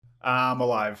I'm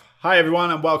alive. Hi,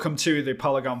 everyone, and welcome to the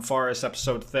Polygon Forest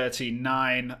episode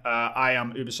 39. I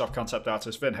am Ubisoft concept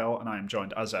artist Vin Hill, and I am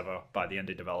joined, as ever, by the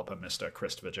indie developer, Mr.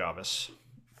 Christopher Jarvis.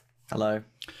 Hello.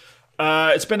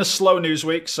 It's been a slow news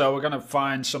week, so we're going to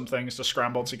find some things to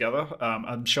scramble together.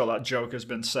 I'm sure that joke has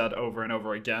been said over and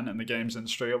over again in the games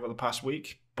industry over the past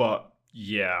week. But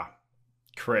yeah,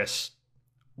 Chris,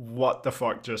 what the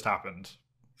fuck just happened?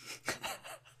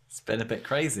 It's been a bit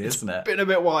crazy, isn't it? It's been a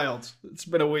bit wild. It's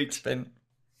been a week.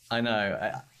 I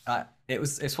know.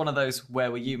 It's one of those "where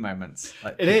were you" moments.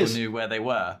 Like It people is. knew where they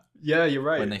were Yeah, you're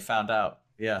right. when they found out.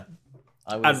 Yeah,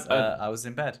 I was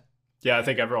in bed. Yeah, I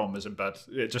think everyone was in bed.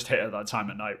 It just hit at that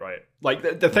time at night, right?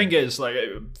 Like the thing is, like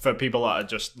for people that are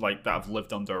just like that have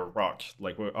lived under a rock,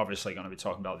 like we're obviously going to be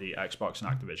talking about the Xbox and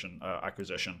Activision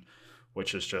acquisition,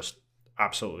 which is just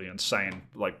absolutely insane.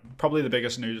 Like probably the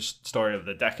biggest news story of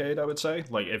the decade, I would say.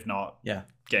 Like if not,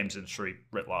 games industry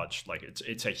writ large. Like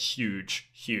it's a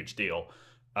huge deal.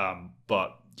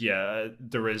 But yeah,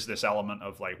 there is this element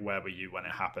of like where were you when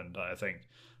it happened? I think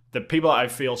the people that I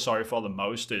feel sorry for the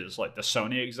most is like the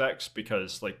Sony execs,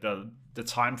 because like the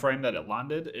time frame that it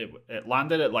landed, it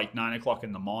landed at like 9 o'clock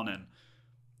in the morning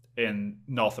in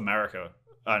North America,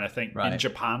 and I think in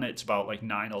Japan it's about like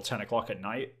 9 or 10 o'clock at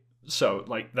night. So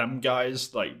like them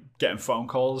guys like getting phone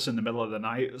calls in the middle of the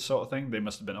night sort of thing, they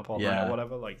must have been up all night or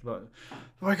whatever. Like, oh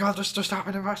my god, this just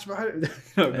happened in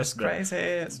It's crazy.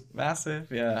 It's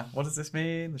massive. Yeah. What does this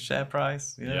mean? The share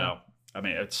price. Yeah. I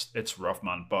mean, it's rough,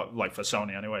 man. But like for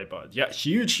Sony anyway. But yeah,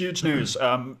 huge news.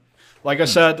 Like I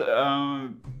said,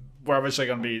 we're obviously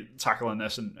going to be tackling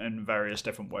this in various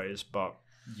different ways. But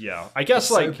yeah, I guess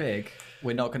it's like so big.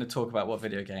 We're not going to talk about what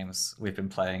video games we've been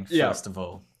playing first of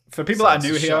all. For people that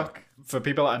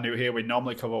are new here, we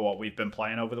normally cover what we've been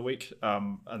playing over the week,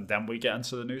 and then we get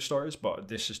into the news stories. But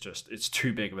this is it's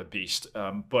too big of a beast.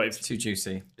 But it's too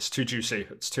juicy. It's too juicy.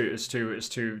 It's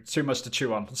too much to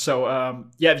chew on. So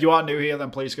yeah, if you are new here, then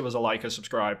please give us a like and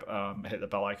subscribe. Hit the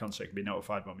bell icon so you can be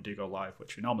notified when we do go live,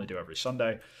 which we normally do every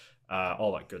Sunday.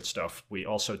 All that good stuff. We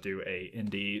also do a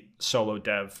indie solo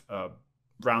dev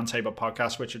roundtable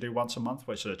podcast, which we do once a month,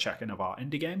 which is a check-in of our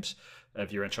indie games,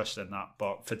 if you're interested in that.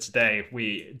 But for today,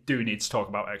 we do need to talk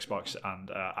about Xbox and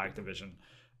Activision,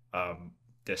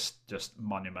 this just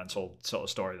monumental sort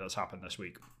of story that's happened this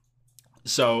week.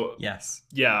 So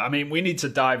yeah, I mean, we need to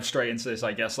dive straight into this,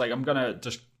 I guess. Like I'm gonna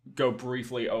just go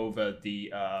briefly over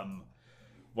the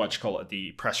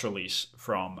the press release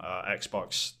from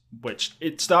Xbox, which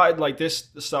it started like this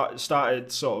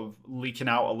started sort of leaking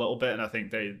out a little bit, and I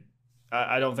think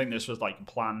I don't think this was like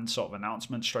planned sort of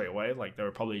announcement straight away. Like they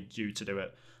were probably due to do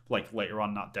it like later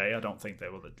on that day. I don't think they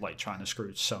were like trying to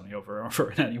screw Sony over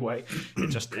in any way. It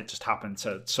just happened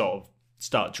to sort of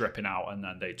start dripping out, and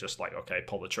then they just like, okay,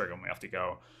 pull the trigger and we have to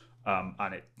go.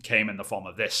 And it came in the form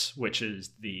of this, which is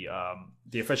the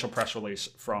official press release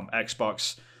from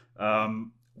Xbox,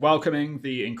 welcoming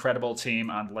the incredible team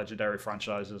and legendary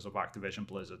franchises of Activision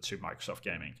Blizzard to Microsoft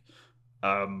Gaming.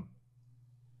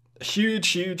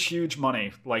 Huge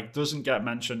money, like doesn't get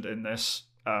mentioned in this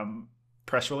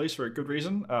press release for a good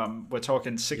reason. We're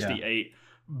talking $68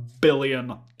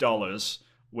 billion,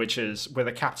 which is with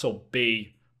a capital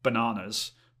B,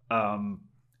 bananas.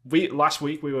 Last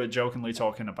week we were jokingly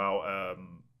talking about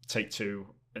Take-Two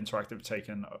Interactive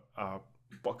taking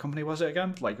what company was it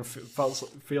again? Like it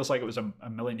feels like it was a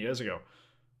million years ago.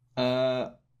 I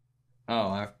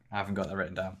haven't got that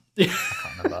written down. I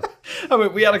can't remember. I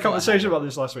mean, we had a conversation about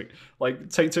this last week. Like,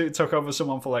 Take-Two took over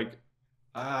someone for like,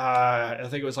 I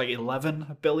think it was like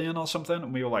 11 billion or something,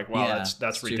 and we were like, "Wow,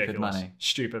 that's ridiculous,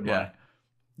 stupid money."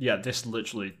 Yeah, this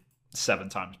literally 7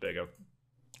 times bigger.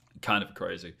 Kind of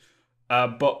crazy.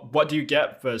 But what do you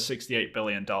get for $68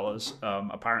 billion?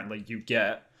 Apparently, you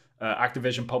get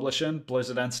Activision Publishing,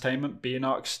 Blizzard Entertainment,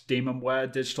 Beanox,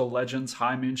 Demonware, Digital Legends,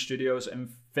 High Moon Studios,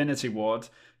 Infinity Ward,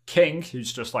 King,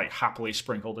 who's just like happily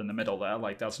sprinkled in the middle there,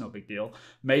 like that's no big deal.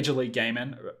 Major League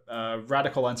Gaming,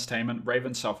 Radical Entertainment,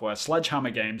 Raven Software, Sledgehammer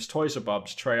Games, Toys R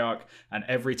Bobs, Treyarch, and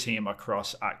every team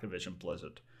across Activision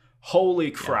Blizzard.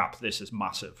 Holy crap, this is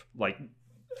massive. Like,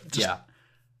 to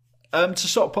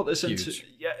sort of put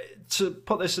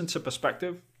this into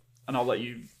perspective, and I'll let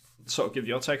you sort of give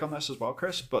your take on this as well,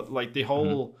 Chris. But like the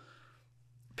whole.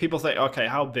 People think, okay,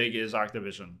 how big is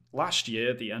Activision? Last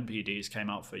year, the NPDs came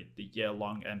out for the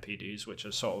year-long NPDs, which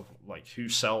is sort of like who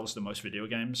sells the most video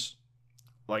games,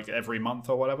 like every month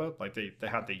or whatever. Like they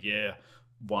had the year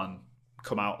one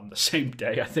come out on the same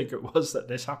day, I think it was, that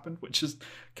this happened, which is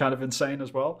kind of insane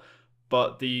as well.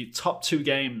 But the top 2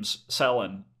 games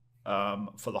selling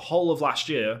for the whole of last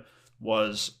year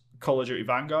was Call of Duty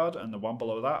Vanguard, and the one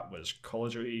below that was Call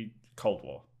of Duty Cold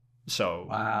War. So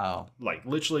Wow. like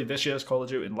literally this year's Call of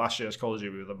Duty and last year's Call of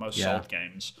Duty were the most sold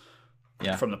games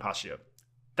from the past year.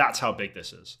 That's how big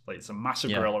this is. Like it's a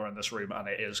massive gorilla in this room, and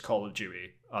it is Call of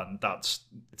Duty, and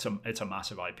it's a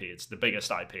massive IP. It's the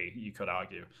biggest IP, you could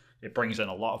argue. It brings in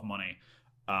a lot of money.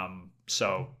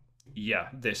 So yeah,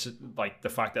 this like the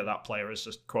fact that player has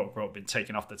just quote unquote been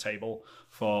taken off the table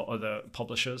for other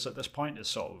publishers at this point is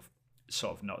sort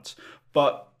of nuts.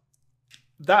 But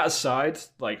that aside,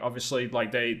 like obviously,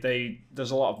 like they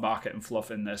there's a lot of marketing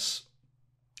fluff in this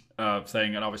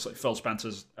thing, and obviously Phil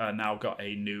Spencer's now got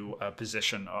a new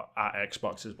position at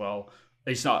Xbox as well.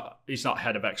 He's not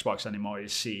head of Xbox anymore.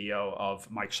 He's CEO of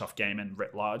Microsoft Gaming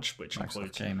writ large, which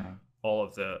includes all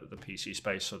of the PC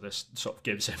space. So this sort of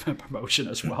gives him a promotion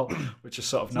as well, which is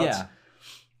sort of nuts. Yeah,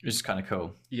 which is kind of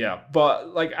cool. Yeah,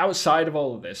 but like outside of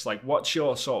all of this, like what's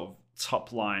your sort of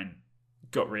top line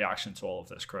gut reaction to all of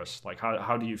this, Chris? Like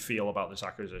how do you feel about this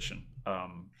acquisition?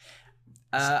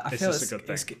 I feel it's a good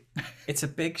thing. It's a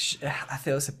big. I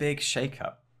feel it's a big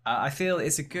shakeup. I feel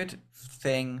it's a good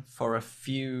thing for a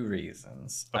few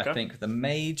reasons. Okay. I think the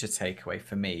major takeaway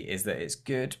for me is that it's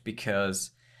good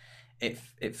because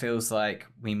it feels like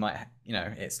we might,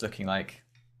 it's looking like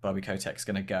Bobby Kotick's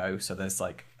going to go. So there's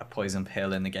like a poison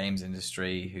pill in the games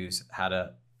industry who's had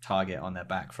a target on their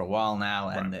back for a while now,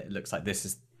 and it looks like this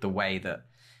is the way that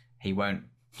he won't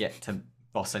get to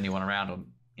boss anyone around or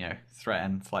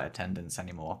threaten flight attendants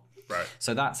anymore. Right.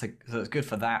 So it's good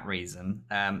for that reason.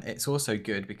 It's also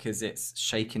good because it's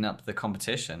shaking up the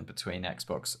competition between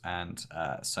Xbox and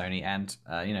Sony and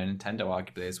Nintendo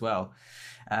arguably as well.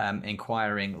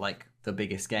 Inquiring like the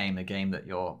biggest game, the game that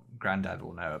your granddad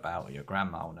will know about or your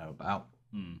grandma will know about.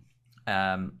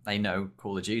 They know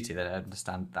Call of Duty. They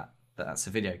understand that that's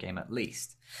a video game at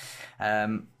least.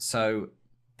 So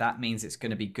that means it's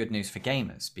going to be good news for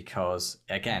gamers because,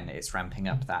 again, it's ramping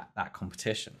up that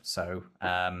competition. So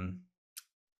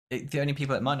the only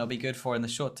people it might not be good for in the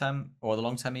short term or the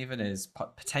long term even is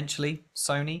potentially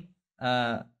Sony,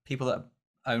 people that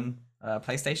own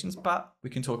PlayStations, but we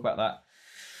can talk about that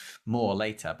more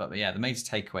later. But yeah, the major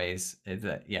takeaway is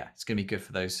that, it's going to be good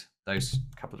for those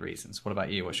couple of reasons. What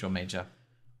about you? What's your major?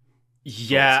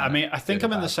 Yeah, I mean, I think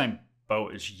I'm in the same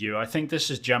boat as you. I think this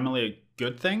is generally a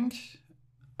good thing.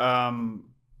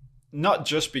 Not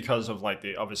just because of like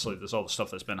obviously there's all the stuff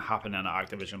that's been happening at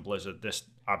Activision Blizzard. This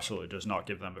absolutely does not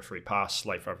give them a free pass,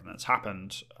 like for everything that's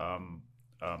happened.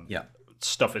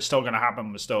 Stuff is still going to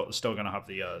happen. We're still going to have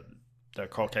the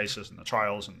court cases and the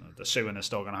trials, and the suing is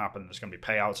still going to happen. There's going to be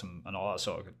payouts and all that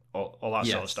sort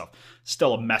of stuff.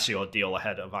 Still a messy ordeal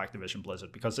ahead of Activision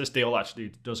Blizzard because this deal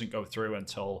actually doesn't go through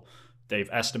until they've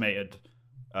estimated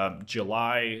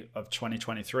July of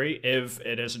 2023, if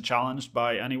it isn't challenged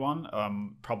by anyone,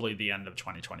 probably the end of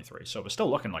 2023. So we're still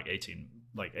looking like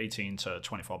 18 to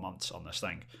 24 months on this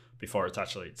thing before it's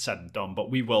actually said and done. But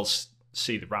we will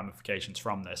see the ramifications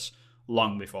from this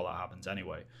long before that happens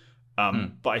anyway.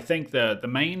 But I think the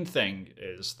main thing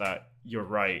is that you're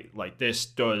right. Like this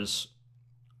does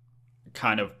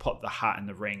kind of put the hat in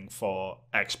the ring for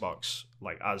Xbox,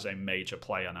 like as a major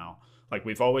player now. Like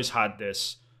we've always had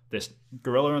this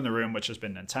gorilla in the room, which has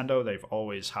been Nintendo. They've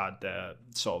always had their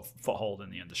sort of foothold in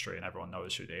the industry, and everyone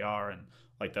knows who they are, and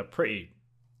like they're pretty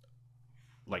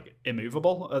like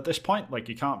immovable at this point. Like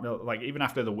you can't really, like even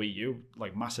after the Wii U,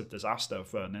 like massive disaster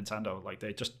for Nintendo, like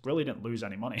they just really didn't lose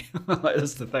any money. Like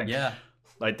that's the thing. Yeah,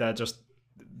 like they're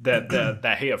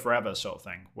here forever sort of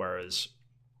thing. Whereas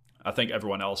I think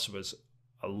everyone else was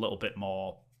a little bit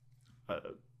more.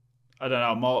 I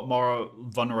don't know, more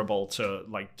vulnerable to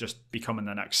like just becoming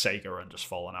the next Sega and just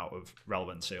falling out of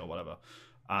relevancy or whatever.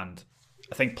 And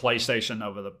I think PlayStation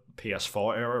over the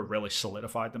PS4 era really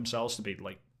solidified themselves to be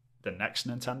like the next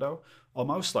Nintendo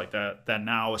almost. Like they're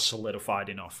now solidified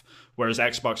enough. Whereas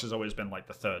Xbox has always been like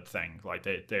the third thing. Like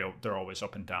they're always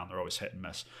up and down. They're always hit and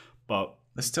miss. But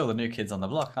they're still the new kids on the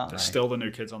block, aren't they? They're still the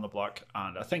new kids on the block.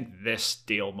 And I think this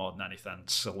deal, more than anything,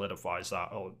 solidifies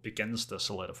that, or begins to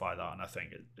solidify that. And I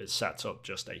think it sets up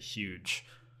just a huge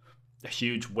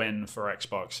win for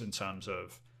Xbox in terms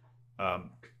of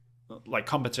like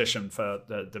competition for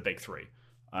the big three.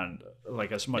 And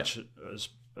like as much as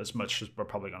we're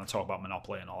probably going to talk about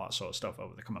Monopoly and all that sort of stuff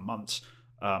over the coming months,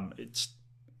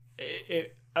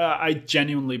 I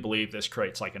genuinely believe this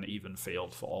creates like an even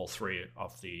field for all three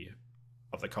of the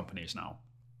companies now,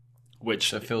 which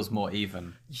so it feels more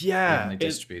even. Yeah, evenly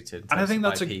distributed. And I think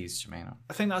that's IPs,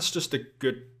 I think that's just a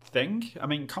good thing. I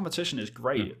mean, competition is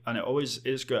great, and it always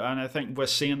is good. And I think we're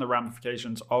seeing the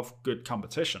ramifications of good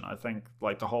competition. I think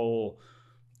like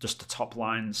just the top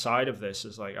line side of this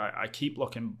is like I keep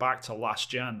looking back to last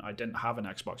gen. I didn't have an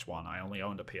Xbox One. I only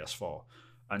owned a PS4.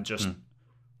 and just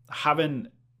having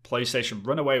PlayStation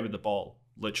run away with the ball.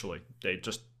 Literally, they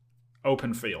just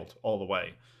open field all the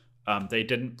way. They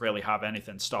didn't really have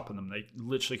anything stopping them. They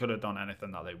literally could have done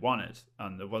anything that they wanted,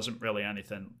 and there wasn't really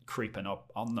anything creeping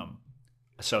up on them.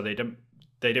 So they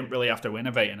didn't really have to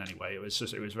innovate in any way.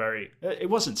 It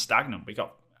wasn't stagnant. We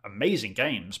got amazing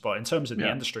games, but in terms of the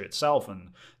industry itself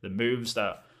and the moves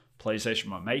that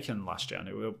PlayStation were making last gen,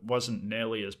 it wasn't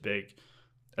nearly as big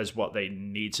as what they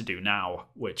need to do now,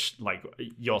 which like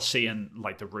you're seeing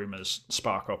like the rumors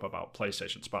spark up about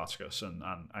PlayStation Spartacus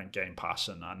and Game Pass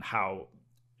and how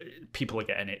people are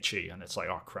getting itchy, and it's like,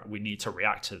 oh crap, we need to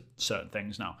react to certain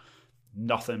things now.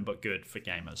 Nothing but good for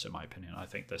gamers, in my opinion. I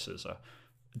think this is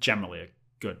generally a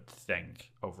good thing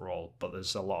overall, but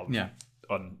there's a lot of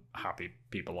unhappy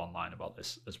people online about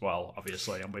this as well,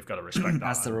 obviously, and we've got to respect that.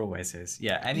 As there always is.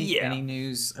 Any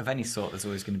news of any sort, there's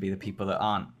always going to be the people that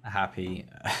aren't happy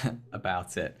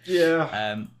about it.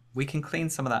 We can clean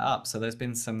some of that up. So there's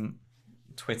been some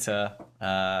Twitter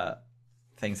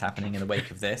things happening in the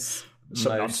wake of this.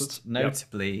 Most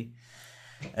notably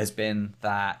has been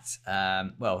that,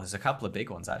 there's a couple of big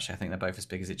ones, actually. I think they're both as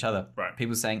big as each other. Right.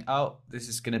 People saying, oh, this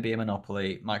is going to be a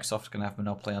monopoly. Microsoft's going to have a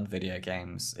monopoly on video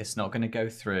games. It's not going to go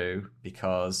through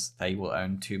because they will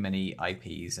own too many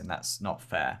IPs, and that's not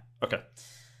fair. Okay.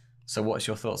 So what's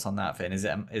your thoughts on that, Finn? Is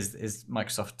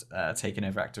Microsoft taking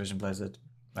over Activision Blizzard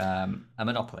a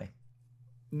monopoly?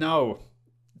 No.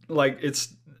 Like,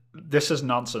 this is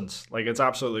nonsense. Like, it's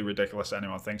absolutely ridiculous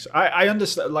anyone thinks. I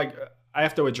understand, like, I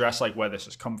have to address like where this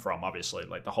has come from, obviously.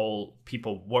 Like the whole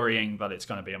people worrying that it's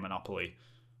going to be a monopoly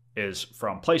is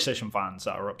from PlayStation fans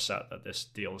that are upset that this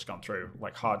deal has gone through.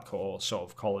 Like hardcore sort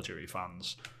of Call of Duty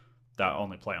fans that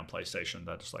only play on PlayStation.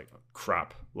 They're just like,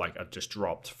 crap, like I just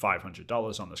dropped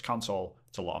 $500 on this console.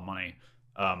 It's a lot of money.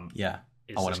 I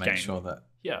want to make sure that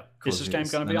is this game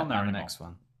going to be on there the next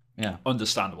one? Yeah.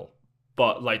 Understandable.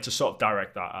 But like to sort of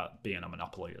direct that at being a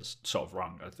monopoly is sort of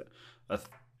wrong.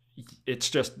 It's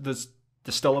just there's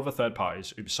still other third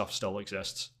parties. Ubisoft still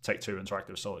exists. Take-Two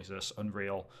Interactive still exists.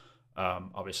 Unreal,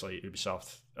 obviously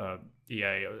Ubisoft,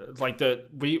 EA. Like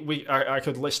I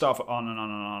could list off on and on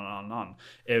and on and on.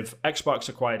 If Xbox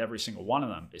acquired every single one of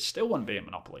them, it still wouldn't be a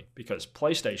monopoly because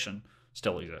PlayStation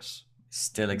still exists.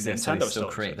 Nintendo still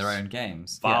create their own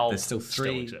games. Valve there's still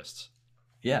three. Still exists.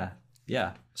 Yeah.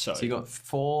 So you got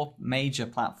 4 major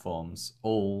platforms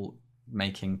all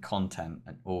making content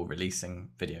and all releasing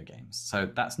video games. So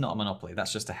that's not a monopoly.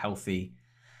 That's just a healthy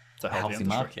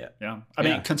market. Yeah. I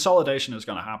mean, consolidation is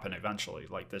going to happen eventually.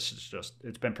 Like this is just,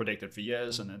 it's been predicted for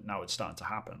years and now it's starting to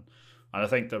happen. And I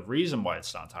think the reason why it's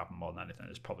starting to happen more than anything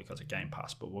is probably because of Game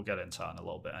Pass, but we'll get into that in a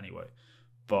little bit anyway.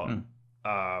 But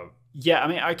I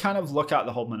mean, I kind of look at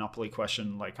the whole monopoly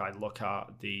question like I look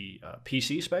at the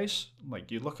PC space.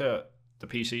 Like you look at the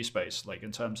PC space, like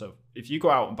in terms of if you go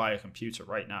out and buy a computer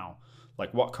right now,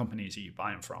 like what companies are you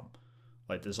buying from?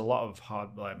 Like there's a lot of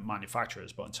hardware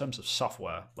manufacturers, but in terms of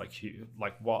software, like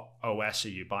what OS are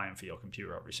you buying for your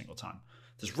computer every single time?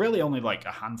 There's really only like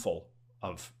a handful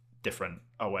of different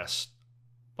OS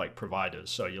like providers.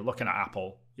 So you're looking at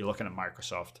Apple, you're looking at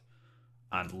Microsoft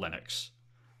and Linux.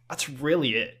 That's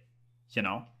really it, you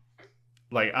know?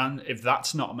 Like, and if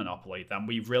that's not a monopoly, then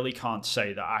we really can't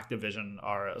say that Activision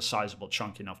are a sizable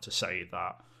chunk enough to say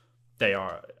that they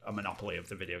are a monopoly of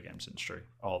the video games industry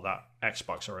or that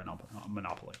Xbox are a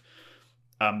monopoly.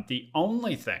 The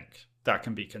only thing that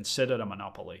can be considered a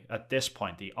monopoly at this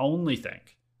point, the only thing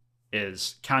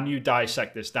is, can you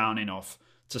dissect this down enough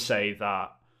to say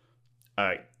that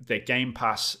the Game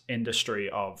Pass industry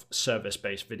of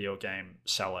service-based video game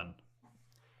selling,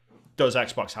 does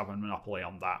Xbox have a monopoly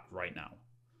on that right now?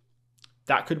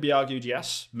 That could be argued,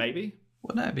 yes, maybe.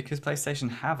 Well, no, because PlayStation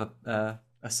have a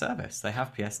service. They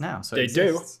have PS Now, so they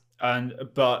do,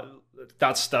 but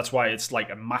that's why it's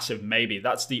like a massive maybe.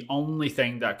 That's the only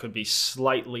thing that could be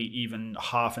slightly even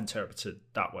half interpreted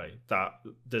that way. That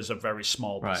there's a very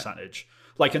small percentage,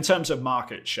 like in terms of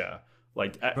market share.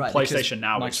 Like PlayStation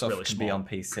Now is really small. Microsoft can be on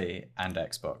PC and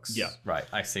Xbox. Yeah, right.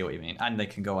 I see what you mean, and they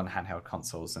can go on handheld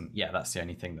consoles, and that's the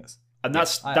only thing that's. And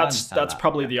that's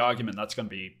probably the argument that's going to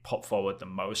be put forward the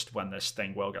most when this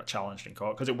thing will get challenged in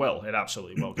court, because it will. It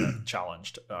absolutely will get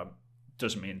challenged.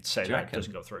 Doesn't mean to say that it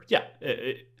doesn't go through. Yeah,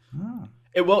 it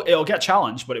will. It'll get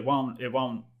challenged, but it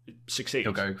won't succeed.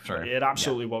 It'll go through. It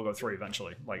absolutely will go through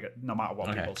eventually. Like no matter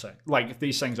what people say. Like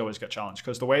these things always get challenged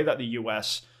because the way that the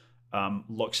US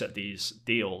looks at these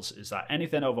deals is that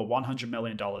anything over $100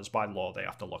 million by law they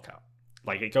have to look at.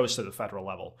 Like it goes to the federal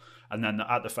level, and then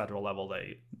at the federal level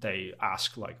they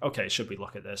ask like, okay, should we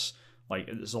look at this? Like,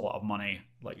 there's a lot of money.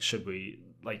 Like, should we,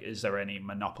 like, is there any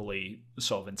monopoly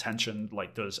sort of intention?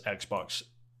 Like, does Xbox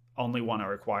only want to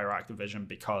acquire Activision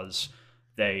because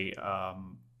they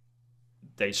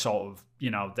sort of, you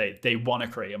know, they want to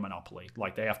create a monopoly?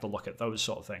 Like, they have to look at those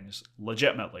sort of things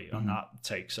legitimately, and that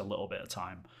takes a little bit of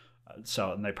time.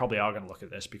 So, and they probably are going to look at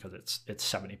this because it's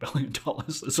 $70 billion.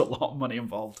 There's a lot of money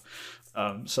involved.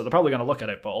 So they're probably going to look at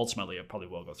it, but ultimately it probably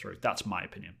will go through. That's my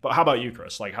opinion. But how about you,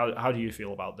 Chris? Like, how do you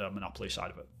feel about the monopoly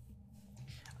side of it?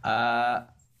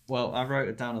 Well, I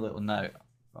wrote down a little note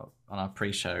on our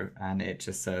pre-show, and it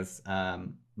just says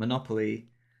monopoly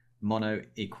mono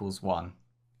equals one.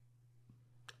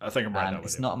 I think I'm right and there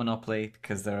with it's you. not a monopoly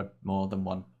because there are more than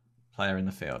one player in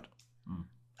the field,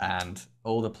 and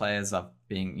all the players are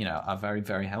very,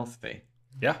 very healthy.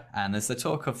 Yeah. And there's the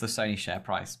talk of the Sony share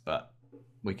price, but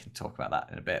we can talk about that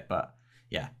in a bit. But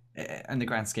yeah, in the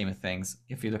grand scheme of things,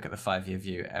 if you look at the 5-year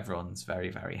view, everyone's very,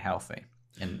 very healthy.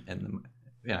 In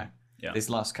the these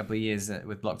last couple of years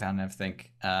with lockdown and everything,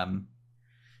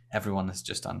 everyone has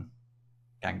just done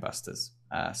gangbusters.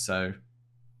 So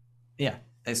yeah,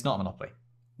 it's not a monopoly.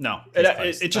 No,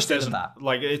 it just isn't. That.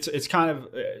 Like, it's kind of,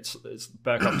 it's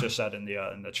Berkov just said in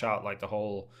the chat, like, the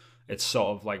whole, it's sort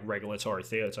of like regulatory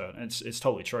theater. And it's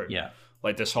totally true. Yeah.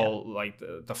 Like, this whole, like,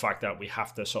 the fact that we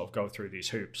have to sort of go through these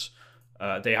hoops.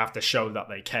 They have to show that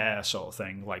they care, sort of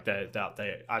thing. Like, that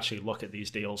they actually look at these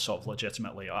deals sort of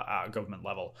legitimately at a government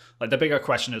level. Like, the bigger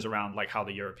question is around, like, how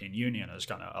the European Union is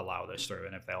going to allow this through,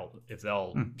 and if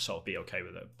they'll sort of be okay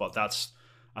with it. But that's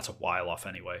a while off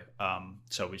anyway.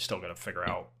 So we still got to figure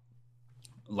out,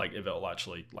 like, if it'll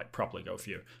actually, like, properly go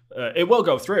through. It will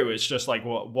go through. It's just like,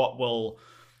 what will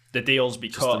the deals be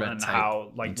cut, and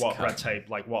how, like, what red tape,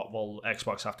 like, what will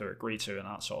Xbox have to agree to, and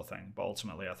that sort of thing. But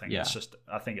ultimately, I think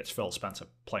it's Phil Spencer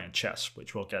playing chess,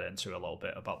 which we'll get into a little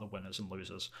bit about the winners and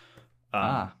losers.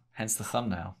 Hence the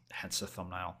thumbnail.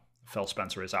 Phil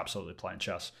Spencer is absolutely playing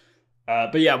chess.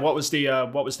 But yeah, what was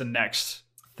the next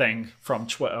thing from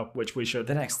Twitter, which we should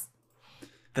the next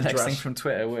thing from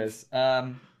Twitter was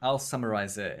I'll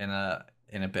summarize it in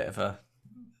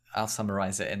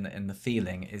the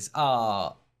feeling is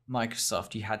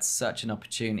Microsoft, you had such an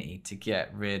opportunity to get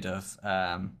rid of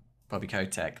Bobby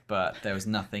Kotick, but there was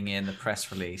nothing in the press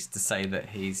release to say that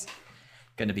he's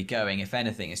going to be going. If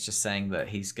anything, it's just saying that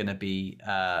he's going to be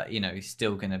he's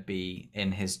still going to be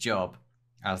in his job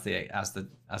as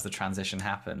the transition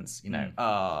happens.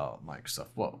 Microsoft,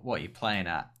 what are you playing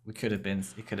at? It could have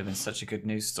been such a good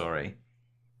news story.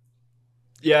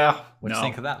 Yeah. What do you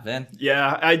think of that, Vin?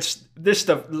 Yeah, this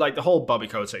stuff, like, the whole Bobby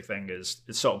Kotick thing it's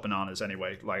sort of bananas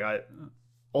anyway. Like, I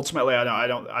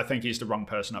think he's the wrong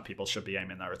person that people should be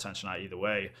aiming their attention at either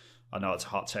way. I know it's a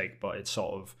hot take, but it's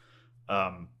sort of,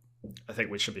 I think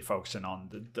we should be focusing on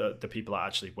the people that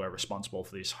actually were responsible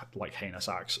for these, like, heinous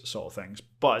acts sort of things.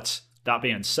 But that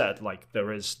being said, like,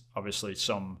 there is obviously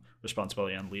some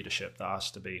responsibility and leadership that has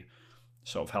to be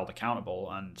sort of held accountable.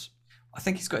 And I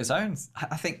think he's got his own.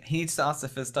 I think he needs to answer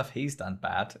for the stuff he's done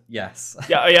bad. Yes.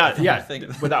 Yeah,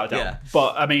 without a doubt. Yeah.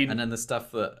 But I mean, and then the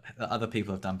stuff that other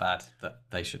people have done bad, that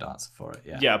they should answer for it.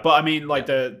 Yeah. Yeah, but I mean, like,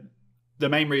 the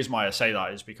main reason why I say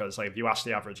that is because, like, if you ask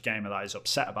the average gamer that is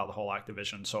upset about the whole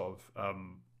Activision sort of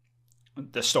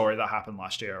the story that happened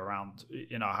last year around,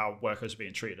 how workers are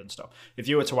being treated and stuff, if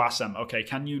you were to ask them, okay,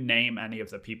 can you name any of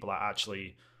the people that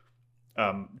actually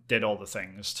did all the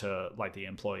things to, like, the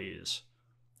employees?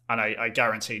 And I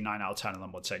guarantee 9 out of 10 of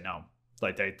them would say no.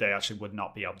 Like, they actually would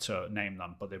not be able to name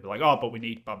them, but they'd be like, oh, but we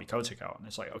need Bobby Kotick out. And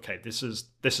it's like, okay, this is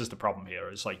the problem here.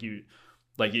 It's like you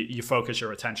focus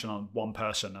your attention on one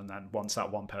person, and then once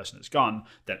that one person is gone,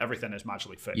 then everything is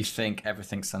magically fixed. You think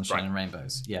everything's sunshine and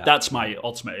rainbows. Yeah. That's my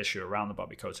ultimate issue around the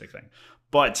Bobby Kotick thing.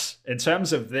 But in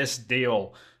terms of this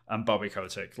deal and Bobby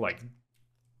Kotick, like,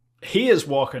 he is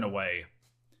walking away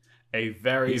a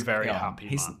very, very happy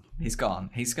man. He's gone.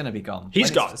 He's going to be gone.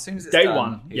 He's gone. As soon as it's Day done,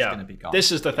 one, he's going to be gone.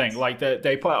 This is the thing. Like,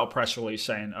 they put out a press release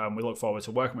saying, we look forward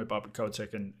to working with Bobby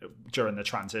Kotick and during the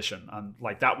transition. And,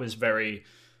 like, that was very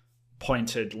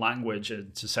pointed language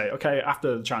to say, okay,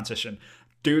 after the transition,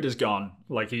 dude is gone.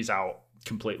 Like, he's out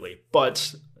completely.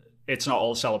 But it's not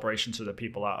all celebration to the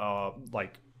people that are,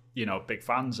 like, big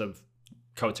fans of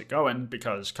Kotick going,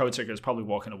 because Kotick is probably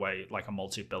walking away like a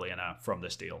multi-billionaire from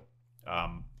this deal.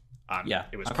 And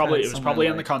it was probably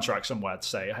in the contract somewhere to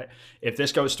say, hey, if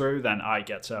this goes through, then I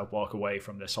get to walk away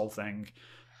from this whole thing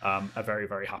a very,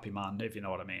 very happy man, if you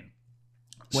know what I mean.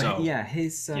 Well,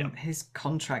 his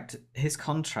contract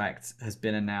has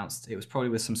been announced. It was probably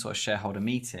with some sort of shareholder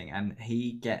meeting, and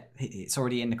it's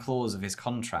already in the clause of his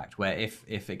contract where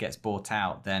if it gets bought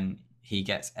out, then he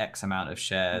gets X amount of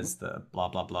shares that blah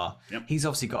blah blah. Yep. He's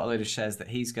obviously got a load of shares that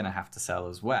he's going to have to sell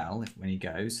as well when he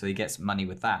goes, so he gets money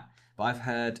with that. But I've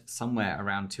heard somewhere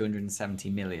around 270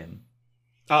 million.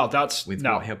 Oh, that's with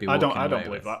no. what he'll be I don't walking away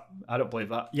believe with. that. I don't believe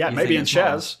that. Yeah, You maybe think in it's more?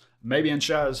 shares. Maybe in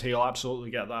shares he'll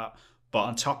absolutely get that. But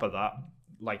on top of that,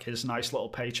 like his nice little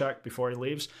paycheck before he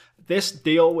leaves, this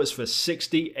deal was for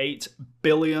 $68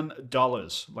 billion.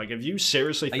 Like, if you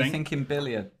seriously Are you thinking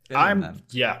billion then?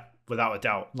 yeah, without a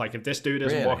doubt. Like, if this dude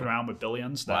isn't Really? walking around with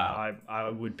billions, then Wow. I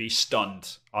would be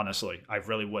stunned. Honestly, I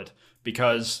really would,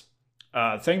 because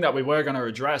thing that we were going to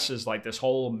address is like this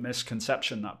whole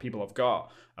misconception that people have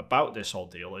got about this whole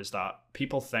deal is that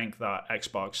people think that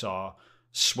Xbox are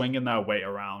swinging their weight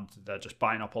around. They're just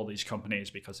buying up all these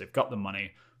companies because they've got the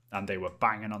money, and they were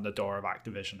banging on the door of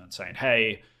Activision and saying,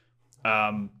 hey,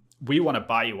 we want to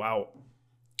buy you out,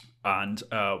 and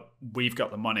we've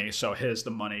got the money, so here's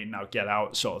the money, now get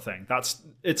out, sort of thing.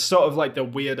 It's sort of like the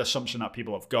weird assumption that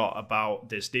people have got about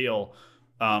this deal,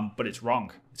 but it's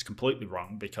wrong. It's completely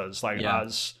wrong, because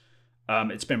as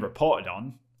it's been reported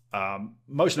on,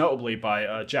 most notably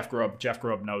by Jeff Grubb. Jeff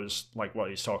Grubb knows like what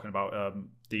he's talking about.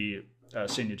 The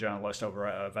senior journalist over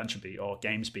at VentureBeat, or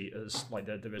GamesBeat as like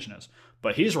their division is.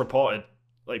 But he's reported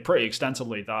like pretty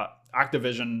extensively that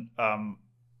Activision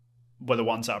were the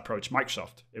ones that approached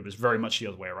Microsoft. It was very much the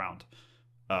other way around.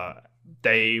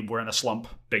 They were in a slump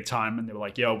big time, and they were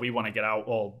like, yo, we want to get out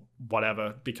or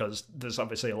whatever, because there's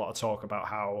obviously a lot of talk about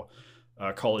how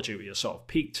Call of Duty has sort of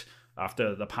peaked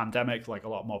after the pandemic. Like, a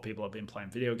lot more people have been playing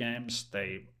video games.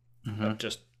 They have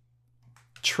just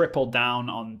tripled down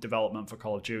on development for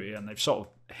Call of Duty, and they've sort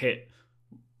of hit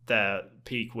their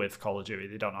peak with Call of Duty.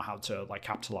 They don't know how to like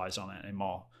capitalize on it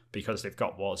anymore, because they've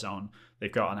got Warzone,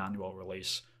 they've got an annual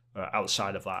release.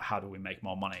 Outside of that, how do we make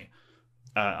more money?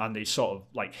 And they sort of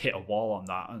like hit a wall on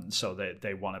that, and so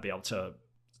they want to be able to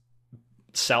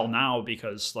sell now,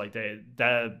 because like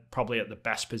they're probably at the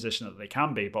best position that they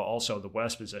can be, but also the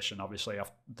worst position, obviously,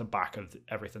 off the back of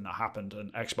everything that happened.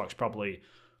 And Xbox probably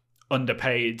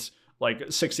underpaid.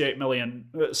 Like 68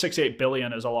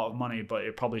 billion is a lot of money, but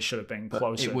it probably should have been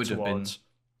closer towards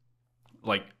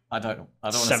like I don't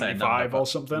want to say 75 or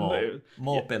something.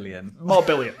 More billion. More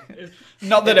billion.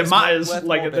 Not that it matters, worth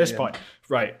like more at this billion. point.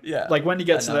 Right. Yeah. Like when you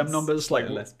get I to know, them it's numbers, like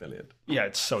less billion. yeah,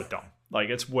 it's so dumb. Like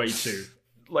it's way too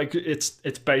like it's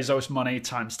Bezos money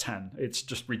times 10. It's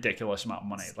just ridiculous amount of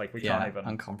money. Like we can't even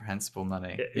incomprehensible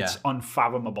money. It's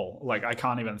unfathomable. Like I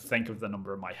can't even think of the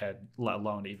number in my head, let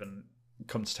alone even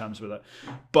come to terms with it.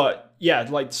 But yeah,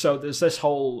 like so there's this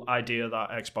whole idea that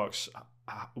Xbox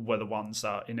were the ones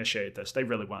that initiated this. They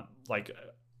really weren't. Like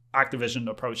Activision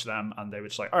approached them, and they were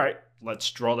just like, all right, let's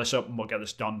draw this up and we'll get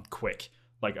this done quick.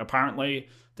 Like apparently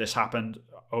this happened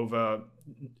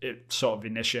it sort of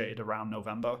initiated around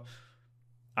November,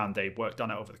 and they worked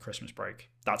on it over the Christmas break.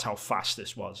 That's how fast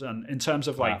this was. And in terms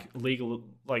of legal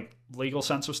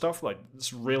sense of stuff, like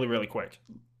it's really, really quick.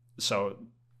 So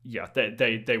yeah,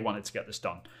 they wanted to get this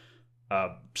done.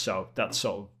 So that's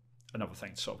sort of another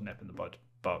thing to sort of nip in the bud.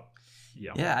 But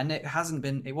yeah, and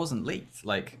it wasn't leaked.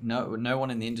 Like no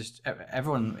one in the industry,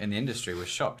 everyone in the industry was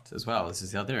shocked as well. This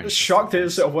is the other. Shocked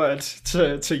is a word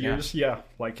to use. Yeah,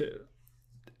 like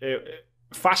it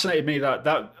fascinated me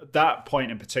that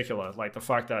point in particular. Like the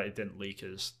fact that it didn't leak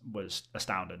was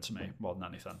astounding to me more than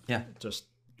anything. Yeah, just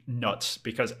nuts,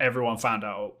 because everyone found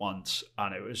out at once,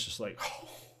 and it was just like, oh,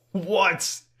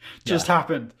 what just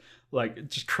happened? Like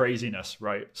just craziness,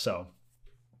 right? So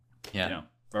yeah,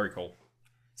 very cool.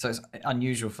 So it's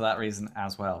unusual for that reason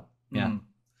as well. Yeah.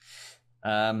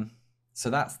 So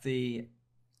that's the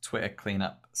Twitter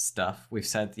cleanup stuff. We've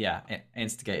said,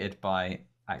 instigated by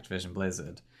Activision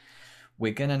Blizzard.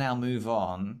 We're going to now move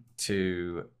on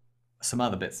to some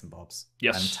other bits and bobs.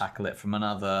 Yes. And tackle it from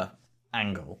another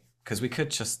angle. Because we could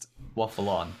just waffle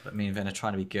on, but me and Vin are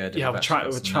trying to be good. Yeah, we're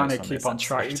trying to keep on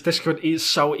track. This could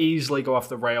so easily go off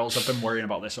the rails. I've been worrying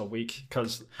about this all week,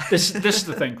 because this is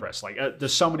the thing, Chris. Like,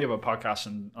 there's so many other podcasts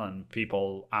and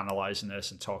people analyzing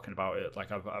this and talking about it.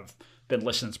 Like, I've been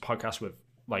listening to podcasts with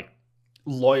like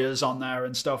lawyers on there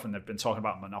and stuff, and they've been talking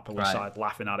about Monopoly side,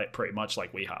 laughing at it pretty much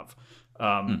like we have.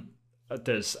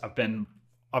 I've been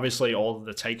obviously all of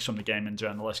the takes from the gaming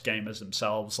journalists, gamers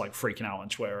themselves, like freaking out on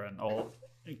Twitter and all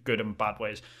good and bad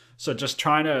ways. So just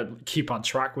trying to keep on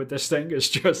track with this thing is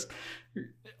just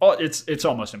it's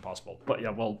almost impossible. But yeah,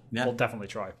 we'll definitely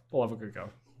try. We'll have a good go.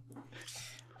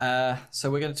 So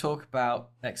we're going to talk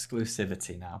about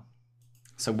exclusivity now.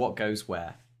 So what goes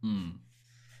where?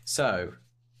 So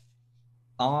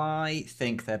I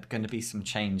think there are going to be some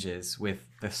changes with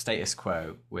the status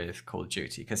quo with Call of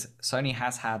Duty, because Sony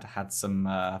has had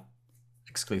some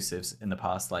exclusives in the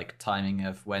past, like timing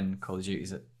of when Call of Duty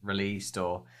is released,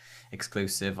 or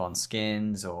exclusive on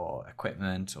skins or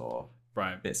equipment or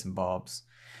right. bits and bobs.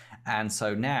 And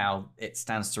so now it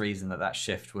stands to reason that that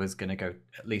shift was going to go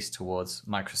at least towards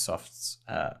Microsoft's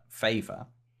favor.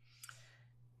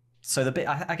 So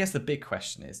I guess the big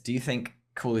question is, do you think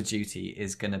Call of Duty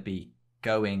is going to be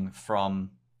going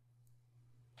from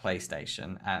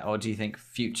PlayStation, or do you think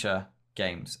future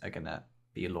games are going to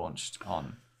be launched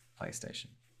on PlayStation?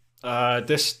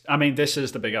 This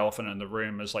is the big elephant in the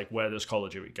room, is like, where does Call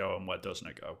of Duty go and where doesn't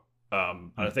it go?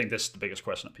 And I think this is the biggest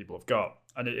question that people have got.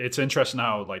 And it's interesting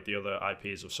how like the other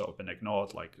IPs have sort of been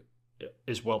ignored. Like,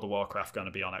 is World of Warcraft going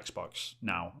to be on Xbox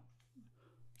now?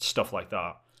 Stuff like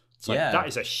that. It's like, that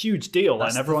is a huge deal,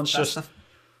 and everyone's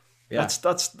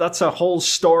that's a whole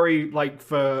story, like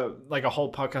for like a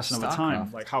whole podcast another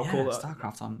time. Like how cool that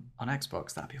StarCraft on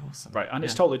Xbox, that'd be awesome. Right, and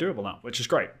it's totally doable now, which is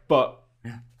great. But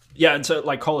and so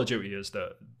like Call of Duty is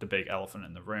the big elephant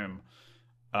in the room,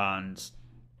 and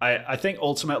I think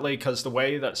ultimately, because the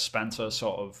way that Spencer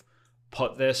sort of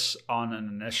put this on an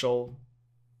initial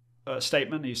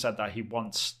statement, he said that he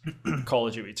wants Call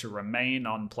of Duty to remain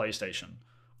on PlayStation.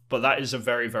 But that is a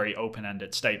very, very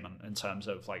open-ended statement in terms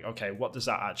of like, okay, what does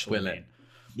that actually mean?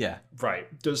 Yeah.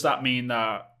 Right. Does that mean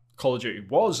that Call of Duty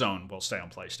Warzone will stay on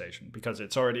PlayStation because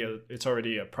it's already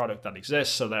a product that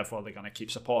exists, so therefore they're going to keep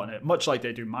supporting it, much like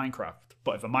they do Minecraft.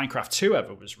 But if a Minecraft 2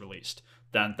 ever was released,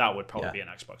 then that would probably be an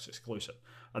Xbox exclusive,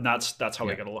 and that's how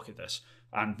we're going to look at this.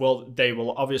 And they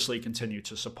will obviously continue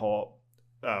to support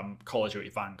Call of Duty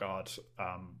Vanguard,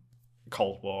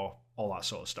 Cold War, all that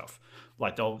sort of stuff.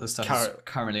 Like the stuff is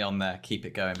currently on there, keep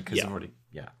it going because they've already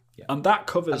And that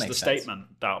covers the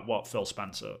statement that what Phil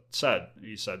Spencer said.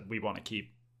 He said we want to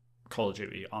keep Call of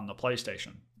Duty on the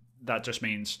PlayStation. That just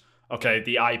means, okay,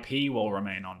 the IP will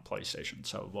remain on PlayStation,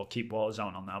 so we'll keep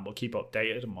Warzone on there, we'll keep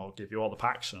updated, and we'll give you all the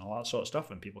packs and all that sort of stuff,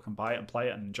 and people can buy it and play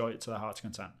it and enjoy it to their heart's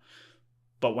content.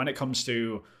 But when it comes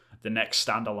to the next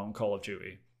standalone Call of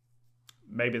Duty,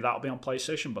 maybe that'll be on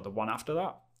PlayStation, but the one after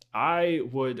that, I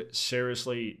would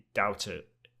seriously doubt it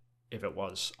if it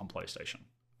was on PlayStation.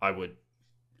 I would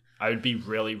be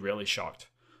really, really shocked.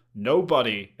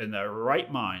 Nobody in their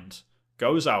right mind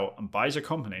goes out and buys a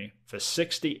company for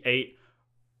 $68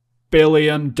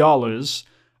 billion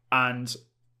and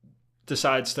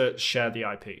decides to share the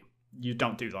IP. You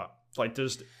don't do that. Like,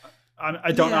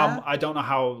 I don't know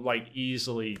how like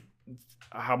easily,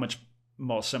 how much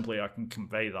more simply I can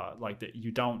convey that. Like, that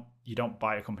you don't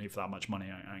buy a company for that much money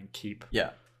and keep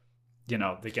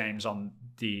the games on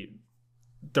the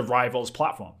rival's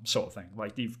platform, sort of thing.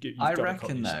 Like, I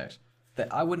reckon though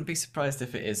that I wouldn't be surprised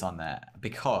if it is on there,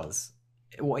 because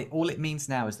all it means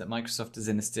now is that Microsoft has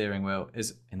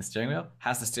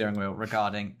the steering wheel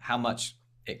regarding how much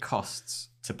it costs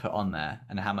to put on there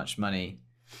and how much money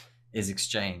is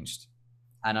exchanged.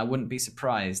 And I wouldn't be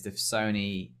surprised if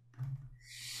Sony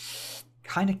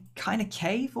kind of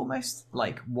cave almost,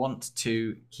 like want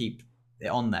to keep it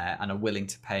on there and are willing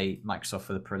to pay Microsoft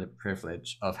for the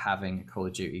privilege of having Call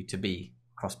of Duty to be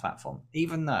cross-platform,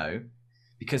 even though,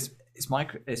 because it's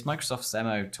Microsoft's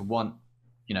MO to want,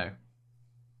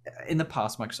 in the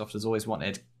past Microsoft has always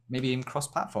wanted maybe even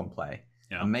cross-platform play,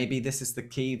 and maybe this is the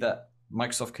key that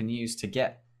Microsoft can use to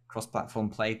get cross-platform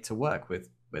play to work with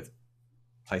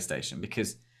PlayStation,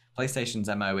 because PlayStation's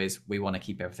MO is we want to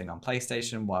keep everything on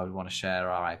PlayStation. Why would we want to share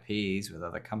our IPs with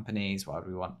other companies? Why would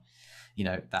we want,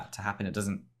 that to happen? It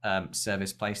doesn't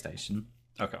service PlayStation.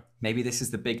 Okay. Maybe this is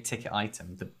the big ticket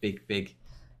item, the big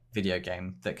video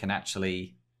game that can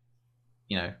actually,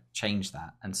 change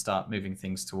that and start moving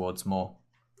things towards more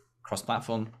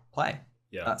cross-platform play.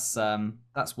 Yeah.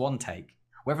 That's one take.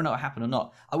 Whether or not it happened or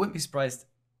not, I wouldn't be surprised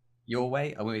your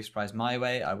way. I wouldn't be surprised my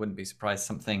way. I wouldn't be surprised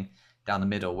something down the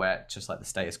middle where just like the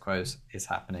status quo is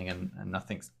happening and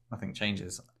nothing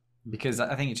changes, because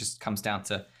I think it just comes down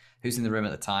to who's in the room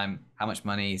at the time, how much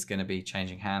money is going to be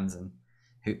changing hands, and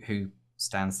who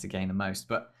stands to gain the most.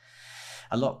 But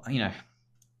a lot,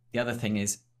 the other thing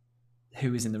is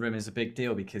who is in the room is a big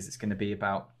deal, because it's going to be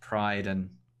about pride and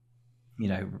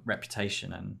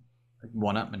reputation and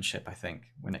one-upmanship, I think,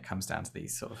 when it comes down to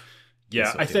these sort of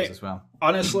I think as well.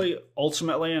 Honestly,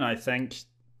 ultimately, and I think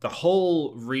the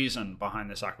whole reason behind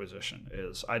this acquisition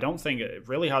is I don't think it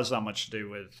really has that much to do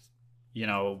with,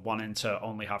 wanting to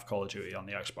only have Call of Duty on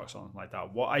the Xbox or something like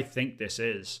that. What I think this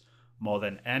is more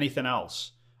than anything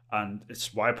else, and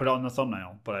it's why I put it on the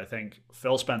thumbnail, but I think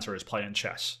Phil Spencer is playing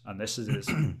chess, and this is his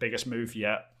biggest move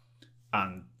yet.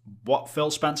 And what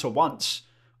Phil Spencer wants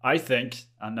I think,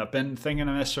 and I've been thinking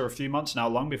of this for a few months now,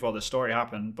 long before this story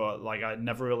happened, but like I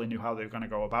never really knew how they were going to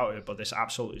go about it, but this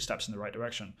absolutely steps in the right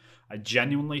direction. I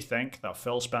genuinely think that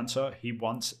Phil Spencer, he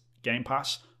wants Game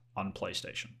Pass on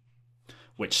PlayStation,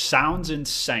 which sounds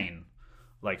insane.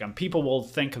 Like, and people will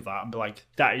think of that and be like,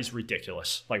 that is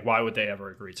ridiculous. Like, why would they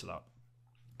ever agree to that?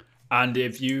 And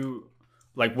if you,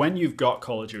 like, when you've got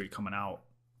Call of Duty coming out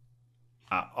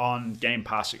on Game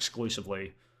Pass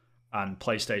exclusively, and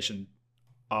PlayStation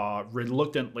are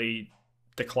reluctantly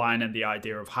declining the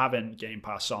idea of having Game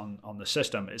Pass on the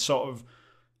system, it sort of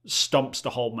stumps the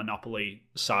whole monopoly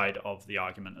side of the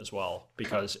argument as well.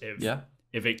 Because if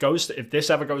this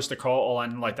ever goes to court or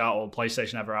anything like that, or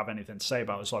PlayStation ever have anything to say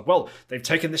about it, it's like, well, they've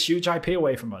taken this huge IP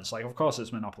away from us. Like, of course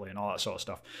it's monopoly and all that sort of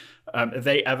stuff. If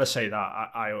they ever say that,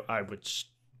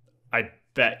 I'd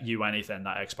bet you anything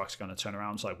that Xbox is going to turn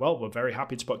around. It's like, well, we're very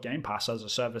happy to put Game Pass as a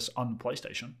service on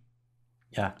PlayStation.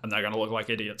 Yeah. And they're going to look like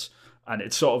idiots. And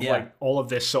it's sort of like all of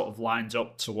this sort of lines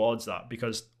up towards that,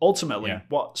 because ultimately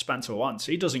what Spencer wants,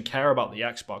 he doesn't care about the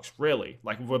Xbox, really.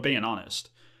 Like, if we're being honest,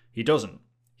 he doesn't.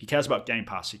 He cares about Game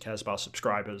Pass. He cares about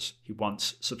subscribers. He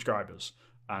wants subscribers.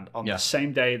 And on the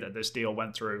same day that this deal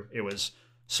went through, it was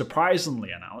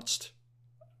surprisingly announced.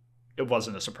 It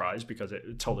wasn't a surprise because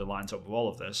it totally lines up with all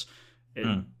of this.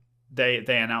 They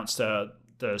announced the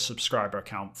subscriber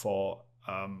account for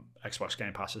Xbox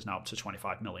Game Pass is now up to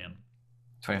 25 million.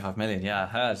 25 million, yeah, I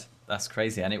heard. That's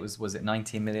crazy. And it was it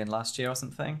 19 million last year or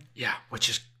something? Yeah, which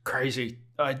is crazy.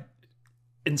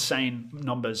 Insane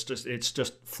numbers. It's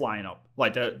just flying up.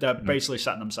 Like they're basically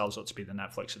setting themselves up to be the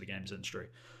Netflix of the games industry.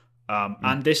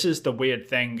 And this is the weird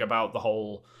thing about the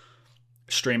whole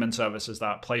streaming services,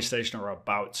 that PlayStation are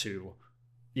about to,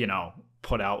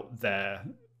 put out their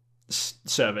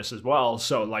service as well.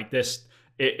 So like this,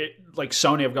 like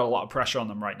Sony have got a lot of pressure on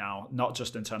them right now, not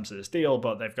just in terms of this deal,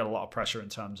 but they've got a lot of pressure in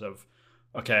terms of,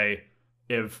 okay,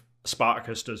 if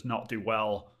Spartacus does not do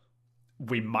well,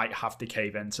 we might have to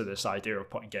cave into this idea of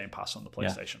putting Game Pass on the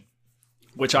PlayStation.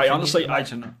 Which I honestly,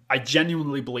 I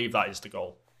genuinely believe that is the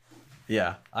goal.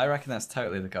 Yeah, I reckon that's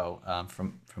totally the goal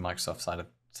from Microsoft's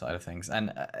side of things.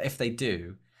 And if they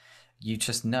do, you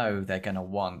just know they're going to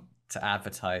want to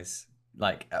advertise,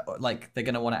 like they're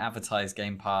going to want to advertise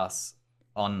Game Pass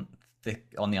on the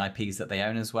IPs that they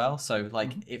own as well. So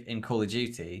like if in Call of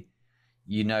Duty,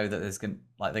 you know that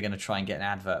they're going to try and get an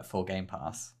advert for Game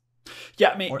Pass. Yeah,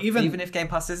 I mean, or even if Game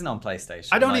Pass isn't on PlayStation,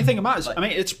 I don't even think it matters. I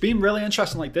mean, it's been really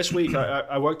interesting. Like this week,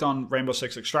 I worked on Rainbow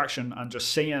Six Extraction, and just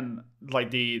seeing like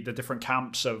the different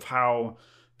camps of how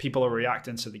people are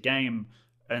reacting to the game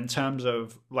in terms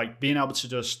of like being able to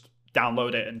just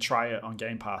download it and try it on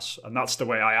Game Pass. And that's the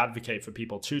way I advocate for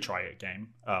people to try a game,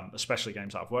 especially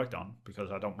games that I've worked on,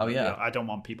 because I don't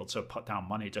want people to put down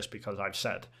money just because I've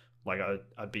said. Like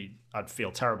I'd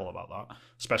feel terrible about that,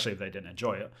 especially if they didn't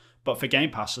enjoy it. But for Game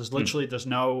Pass, there's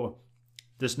no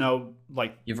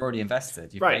like, you've already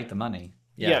invested, you've paid the money.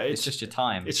 Yeah, it's just your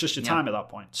time. It's just your time at that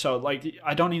point. So like,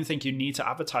 I don't even think you need to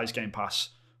advertise Game Pass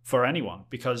for anyone,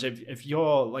 because if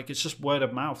you're like, it's just word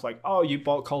of mouth. Like, oh, you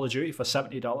bought Call of Duty for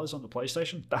 $70 on the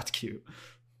PlayStation. That's cute,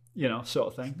 sort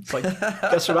of thing. It's like,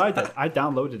 guess what I did? I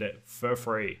downloaded it for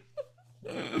free.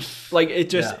 Like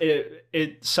it just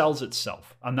it sells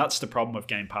itself, and that's the problem with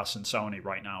Game Pass and Sony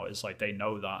right now, is like they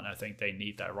know that, and I think they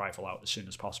need their rifle out as soon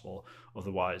as possible.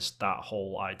 Otherwise, that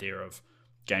whole idea of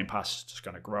Game Pass is just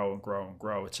going to grow and grow and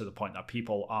grow to the point that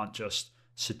people aren't just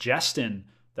suggesting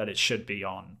that it should be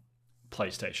on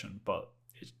PlayStation, but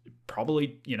it's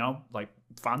probably, like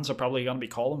fans are probably going to be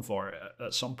calling for it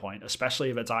at some point, especially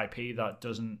if it's IP that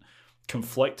doesn't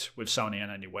conflict with Sony in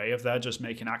any way. If they're just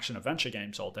making action adventure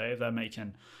games all day, if they're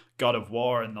making God of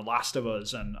War and The Last of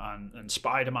Us and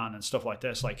Spider-Man and stuff like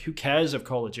this, like who cares if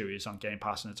Call of Duty is on Game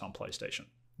Pass and it's on PlayStation?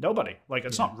 Nobody. Like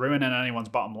it's not ruining anyone's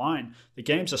bottom line. The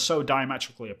games are so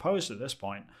diametrically opposed at this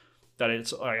point that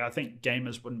it's like, I think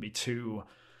gamers wouldn't be too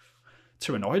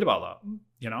annoyed about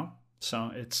that,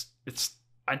 So it's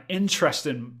an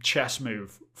interesting chess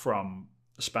move from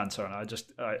Spencer, and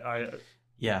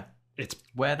it's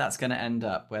where that's going to end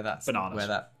up, bananas.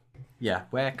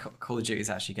 Where Call of Duty is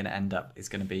actually going to end up is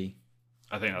going to be,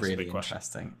 I think that's really a big question.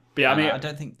 Interesting. But yeah, I mean, I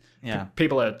don't think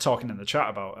people are talking in the chat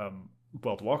about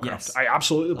World of Warcraft. Yes. I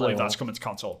absolutely believe that's coming to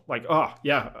console. Like, oh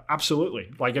yeah,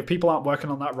 absolutely. Like if people aren't working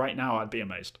on that right now, I'd be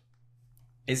amazed.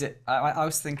 Is it? I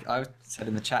said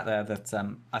in the chat there that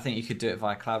I think you could do it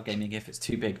via cloud gaming if it's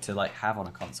too big to like have on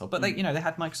a console. But they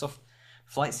had Microsoft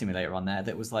Flight Simulator on there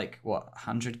that was like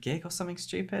 100 gig or something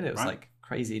stupid. It was like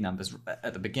crazy numbers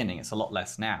at the beginning. It's a lot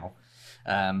less now,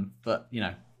 but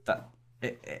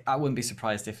I wouldn't be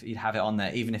surprised if you'd have it on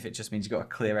there, even if it just means you've got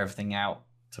to clear everything out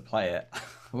to play it. I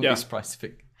wouldn't be surprised if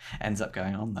it ends up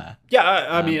going on there. Yeah,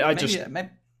 I mean,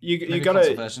 you got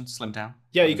to version slim down.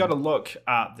 Yeah, you got to look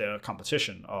at the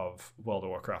competition of World of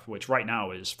Warcraft, which right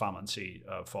now is Final Fantasy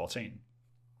 14.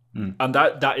 And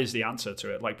that is the answer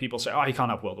to it. Like, people say, oh, you can't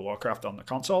have World of Warcraft on the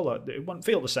console. It wouldn't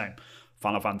feel the same.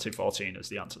 Final Fantasy 14 is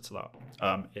the answer to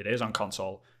that. It is on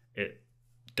console. It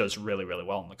does really, really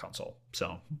well on the console.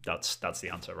 So that's the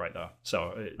answer right there.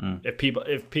 So if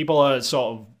people are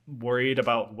sort of worried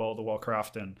about World of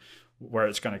Warcraft and where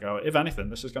it's going to go, if anything,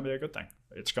 this is going to be a good thing.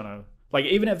 It's going to, like,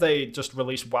 even if they just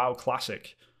release WoW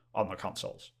Classic on the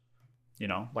consoles, you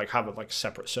know, like have it like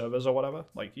separate servers or whatever,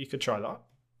 like you could try that.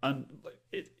 And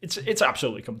it's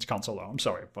absolutely coming to console though. I'm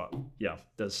sorry, but yeah,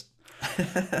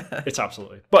 it's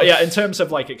absolutely. But yeah, in terms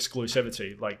of like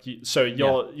exclusivity, like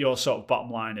your sort of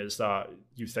bottom line is that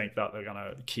you think that they're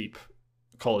gonna keep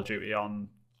Call of Duty on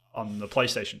the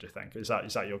PlayStation. Do you think is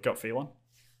that your gut feeling?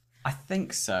 I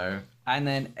think so. And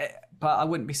then, but I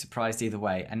wouldn't be surprised either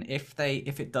way. And if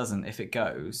it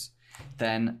goes,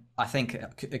 then I think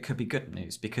it could be good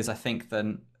news, because I think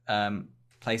then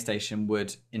PlayStation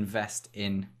would invest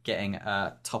in getting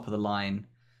a top of the line.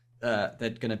 They're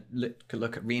going to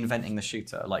look at reinventing the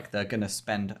shooter. Like, they're going to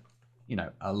spend,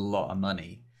 a lot of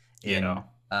money in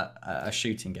a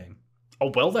shooting game.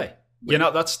 Oh, will they?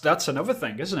 That's another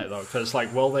thing, isn't it, though? Because,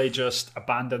 like, will they just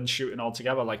abandon shooting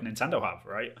altogether like Nintendo have,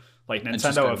 right? Like,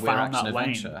 Nintendo have found that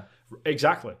lane.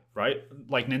 Exactly, right?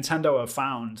 Like, Nintendo have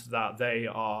found that they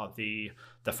are the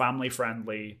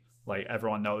family-friendly, like,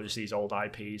 everyone knows these old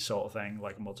IPs sort of thing,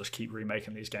 like, and we'll just keep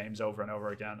remaking these games over and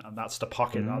over again, and that's the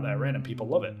pocket that they're in, and people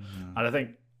love it. And I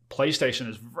think PlayStation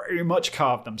has very much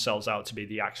carved themselves out to be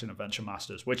the action-adventure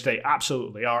masters, which they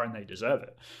absolutely are, and they deserve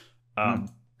it.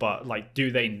 But, like,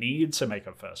 do they need to make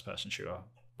a first-person shooter?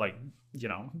 Like,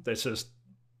 this is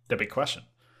the big question.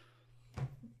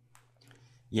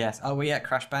 Yes. Oh, well, yeah,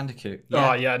 Crash Bandicoot.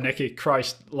 Yeah. Oh, yeah, Nikki,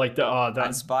 Christ. Like, that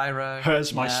and Spyro.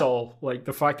 Hurts my soul. Like,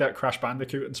 the fact that Crash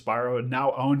Bandicoot and Spyro are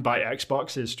now owned by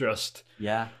Xbox is just...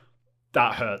 Yeah.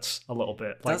 That hurts a little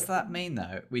bit. Does that mean,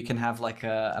 though, we can have, like,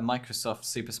 a Microsoft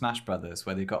Super Smash Brothers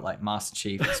where they've got, like, Master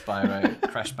Chief, Spyro,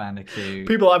 Crash Bandicoot?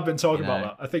 People have been talking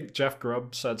about that. I think Jeff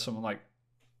Grubb said something like,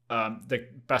 the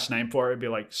best name for it would be,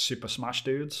 like, Super Smash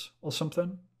Dudes or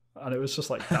something. And it was just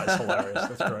like, that's hilarious.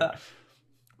 That's great.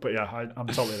 But yeah, I'm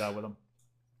totally there with them.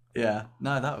 Yeah,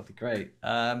 no, that would be great.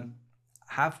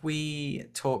 Have we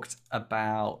talked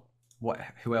about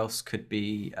who else could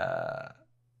be?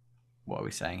 What are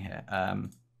we saying here?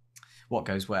 What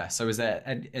goes where? So is there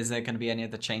going to be any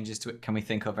other changes to it? Can we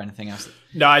think of anything else?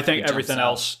 No, I think everything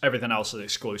else is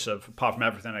exclusive. Apart from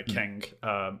everything at King,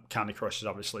 Candy Crush is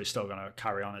obviously still going to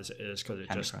carry on as it is, because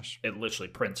it literally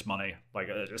prints money. Like,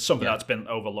 something that's been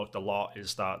overlooked a lot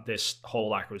is that this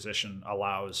whole acquisition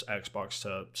allows Xbox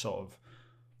to sort of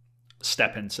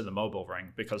step into the mobile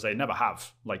ring, because they never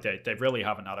have. Like, they really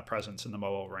haven't had a presence in the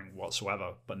mobile ring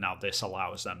whatsoever. But now this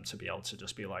allows them to be able to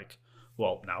just be like,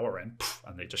 well, now we're in,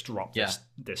 and they just drop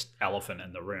this elephant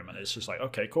in the room, and it's just like,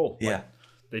 okay, cool. Yeah. Like,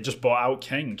 they just bought out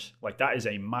King. Like, that is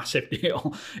a massive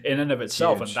deal in and of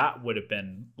itself. Huge. And that would have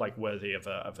been, like, worthy of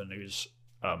a news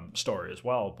story as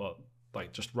well, but,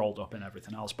 like, just rolled up in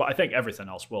everything else. But I think everything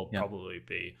else will probably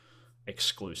be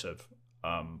exclusive.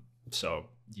 So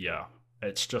yeah,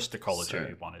 it's just the Call of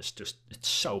Duty one is just, it's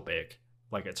so big.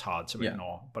 Like, it's hard to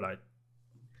ignore, but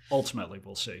ultimately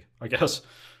we'll see, I guess.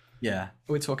 Yeah,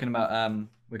 we're talking about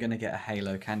we're going to get a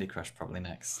Halo Candy Crush probably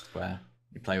next, where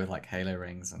you play with, like, Halo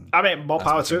rings and. I mean, more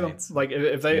power to them. Like,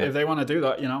 if they want to do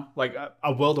that, like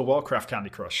a World of Warcraft Candy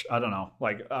Crush. I don't know.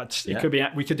 Like, it could be.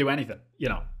 We could do anything.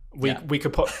 We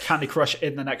could put Candy Crush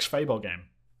in the next Fable game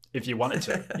if you wanted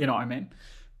to. You know what I mean?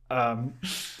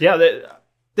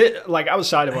 Like,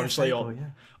 outside of obviously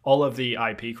all of the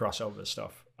IP crossover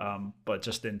stuff, but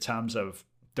just in terms of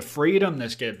the freedom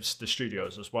this gives the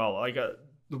studios as well. Like,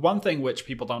 the one thing which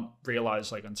people don't realize,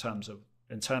 like, in terms of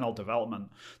internal development,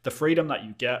 the freedom that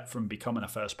you get from becoming a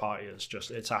first party is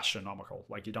just, it's astronomical.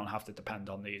 Like, you don't have to depend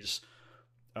on these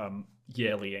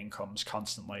yearly incomes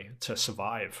constantly to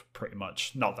survive, pretty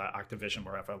much. Not that Activision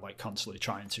were ever, like, constantly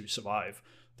trying to survive.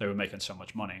 They were making so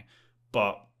much money.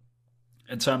 But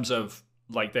in terms of,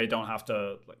 like, they don't have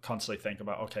to, like, constantly think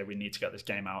about, okay, we need to get this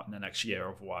game out in the next year,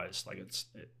 otherwise, like,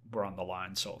 we're on the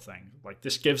line sort of thing. Like,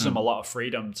 this gives them a lot of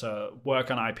freedom to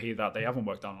work on IP that they haven't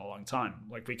worked on in a long time.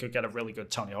 Like, we could get a really good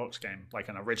Tony Hawk's game, like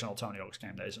an original Tony Hawk's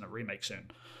game that isn't a remake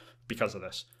soon because of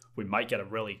this. We might get a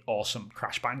really awesome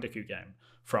Crash Bandicoot game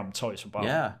from Toys for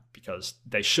Bob, because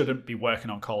they shouldn't be working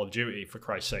on Call of Duty, for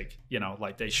Christ's sake.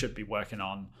 Like, they should be working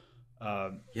on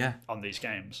Yeah. on these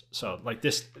games. So like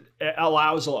this, it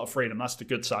allows a lot of freedom. That's the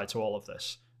good side to all of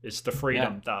this. It's the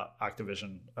freedom that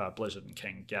Activision, Blizzard, and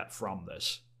King get from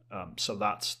this. So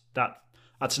that's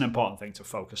an important thing to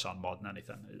focus on more than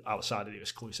anything outside of the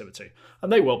exclusivity,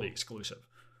 and they will be exclusive.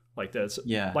 Like there's,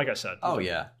 like I said,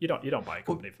 you don't buy a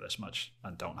company for this much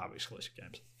and don't have exclusive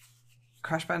games.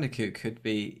 Crash Bandicoot could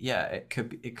be, it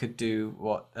could do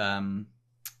what,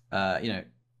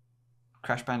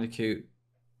 Crash Bandicoot.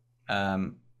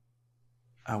 Is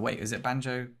it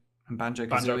Banjo and Banjo-Kazooie?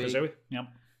 Banjo-Kazooie, yeah.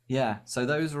 Yeah, so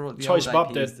those are all the Toys old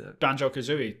Bob IPs did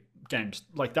Banjo-Kazooie games.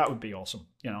 Like that would be awesome,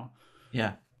 Yeah.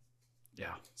 Yeah.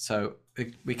 So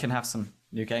we can have some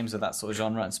new games of that sort of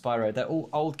genre. And Spyro, they're all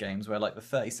old games where like the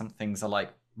 30-somethings are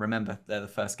like, remember, they're the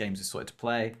first games we started to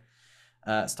play,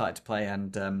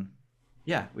 and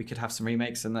we could have some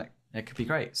remakes, and that it could be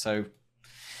great. So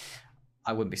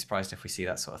I wouldn't be surprised if we see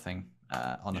that sort of thing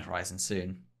on the horizon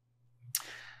soon.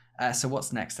 So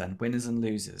what's next then? Winners and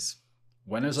losers.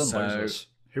 Winners and losers.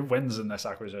 Who wins in this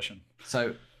acquisition?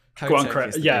 So go on,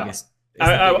 Chris.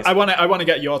 I want to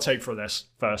get your take for this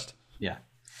first. Yeah.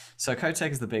 So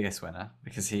Kotick is the biggest winner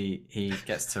because he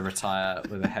gets to retire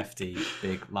with a hefty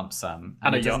big lump sum,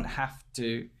 and he doesn't have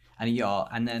to, and a yacht.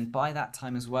 And then by that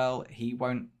time as well, he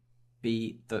won't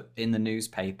be in the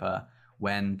newspaper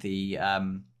when the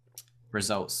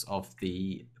results of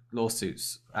the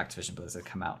lawsuits Activision Blizzard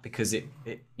come out, because it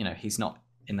he's not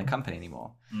in the company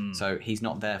anymore, so he's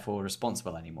not therefore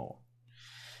responsible anymore,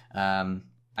 and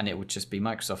it would just be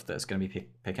Microsoft that's going to be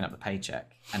picking up the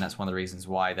paycheck, and that's one of the reasons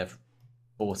why they've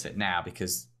bought it now,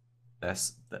 because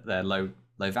they're low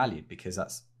valued, because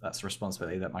that's a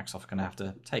responsibility that Microsoft are going to have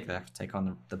to take. They have to take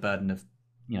on the burden of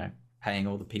paying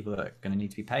all the people that are going to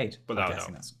need to be paid. But I'm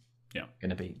guessing that's going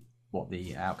to be what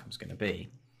the outcome's going to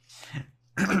be.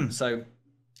 So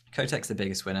Kotick's the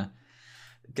biggest winner.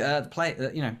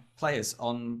 Players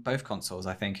on both consoles,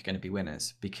 I think, are going to be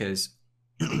winners, because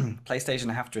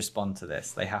PlayStation have to respond to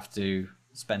this. They have to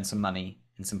spend some money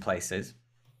in some places.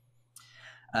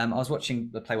 I was watching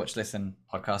the Play Watch Listen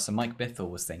podcast, and Mike Bithell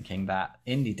was thinking that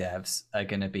indie devs are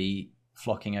going to be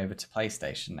flocking over to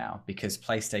PlayStation now, because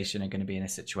PlayStation are going to be in a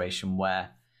situation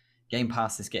where Game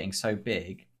Pass is getting so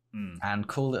big, and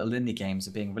cool little indie games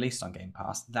are being released on Game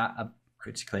Pass that are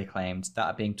critically acclaimed, that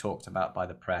are being talked about by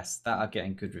the press, that are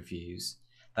getting good reviews,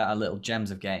 that are little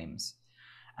gems of games.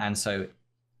 And so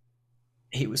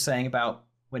he was saying about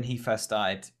when he first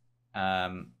started,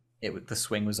 the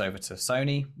swing was over to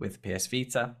Sony with PS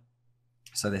Vita.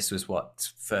 So this was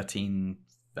 14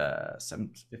 years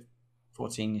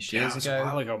ago. A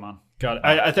while ago, man. God,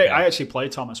 I think I actually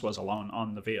played Thomas Was Alone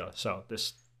on the Vita. So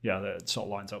this, it sort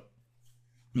of lines up.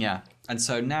 Yeah, and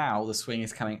so now the swing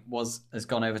has gone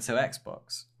over to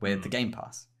Xbox with the Game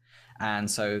Pass, and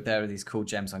so there are these cool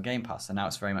gems on Game Pass, and now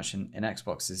it's very much in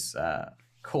Xbox's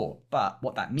core. But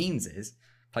what that means is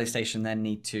PlayStation then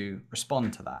need to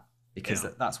respond to that, because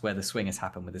that's where the swing has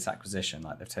happened with this acquisition.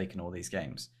 Like, they've taken all these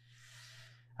games,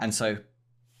 and so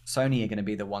Sony are going to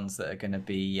be the ones that are going to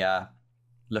be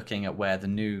looking at where the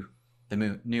new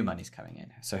money's coming in.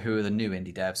 So who are the new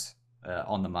indie devs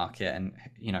on the market, and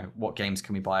what games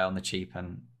can we buy on the cheap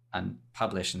and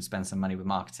publish and spend some money with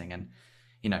marketing and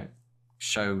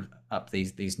show up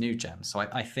these new gems. So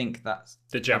I think that's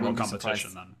the general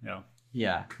competition then.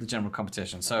 The general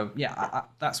competition. So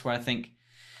that's where I think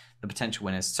the potential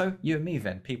winners. So you and me,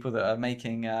 Vin, people that are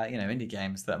making indie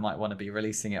games that might want to be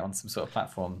releasing it on some sort of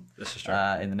platform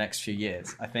in the next few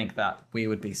years. I think that we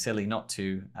would be silly not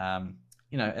to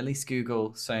at least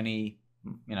Google Sony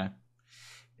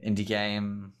indie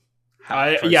game.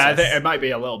 I think it might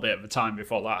be a little bit of a time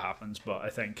before that happens, but I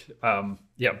think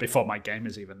before my game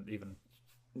is even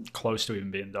close to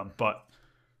even being done. But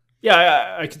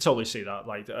I can totally see that.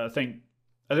 Like, I think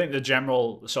the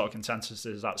general sort of consensus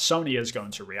is that Sony is going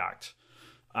to react,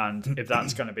 and if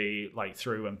that's going to be like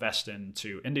through investing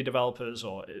to indie developers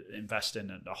or investing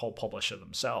in a whole publisher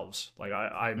themselves, like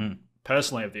I'm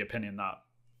personally of the opinion that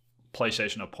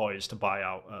PlayStation are poised to buy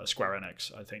out Square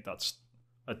Enix. I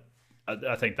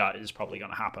think that is probably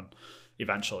going to happen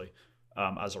eventually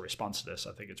as a response to this.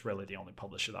 I think it's really the only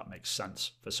publisher that makes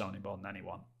sense for Sony more than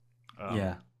anyone.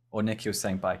 Or Nick, you were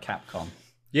saying by Capcom.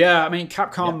 Yeah, I mean,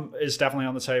 Capcom is definitely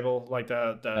on the table. Like,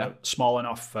 they're small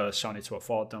enough for Sony to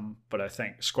afford them, but I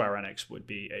think Square Enix would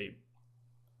be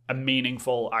a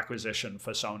meaningful acquisition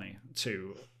for Sony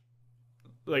to,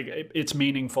 like, it's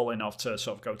meaningful enough to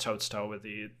sort of go toe-to-toe with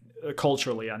the,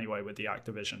 culturally anyway, with the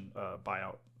Activision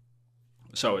buyout.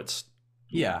 So it's...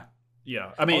 Yeah.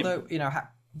 I mean... Although,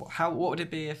 what would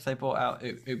it be if they bought out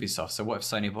Ubisoft? So what if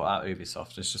Sony bought out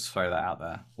Ubisoft? Let's just throw that out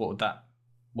there. What would that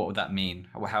what would that mean?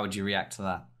 How would you react to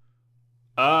that?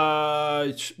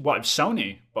 What if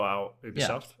Sony bought out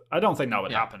Ubisoft? Yeah. I don't think that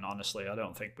would Yeah. happen, honestly. I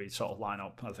don't think we sort of line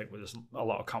up. I think there's a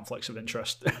lot of conflicts of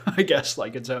interest, I guess,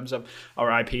 like in terms of our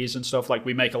IPs and stuff. Like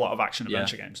we make a lot of action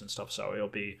adventure games and stuff, so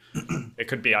it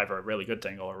could be either a really good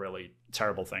thing or a really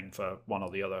terrible thing for one or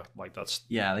the other. Like that's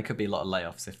Yeah, there could be a lot of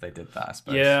layoffs if they did that, I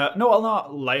suppose. yeah, no, well, not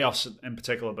layoffs in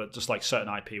particular, but just like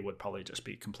certain IP would probably just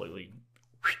be completely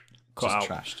cut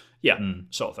Just out. trashed. Yeah,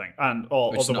 sort of thing. And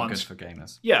all Which is other not ones good for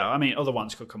gamers. yeah, I mean, other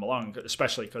ones could come along,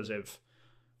 especially because if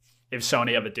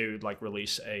Sony ever do like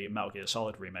release a Metal Gear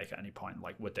Solid remake at any point,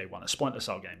 like would they want a Splinter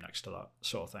Cell game next to that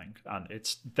sort of thing? And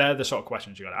they're the sort of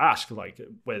questions you got to ask. Like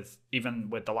with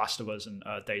The Last of Us and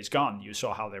Days Gone, you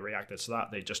saw how they reacted to that.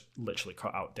 They just literally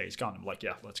cut out Days Gone and like,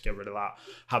 yeah, let's get rid of that,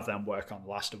 have them work on The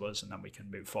Last of Us, and then we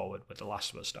can move forward with The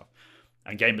Last of Us stuff.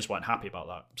 And gamers weren't happy about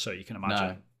that, so you can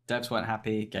imagine. No, devs weren't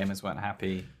happy, gamers weren't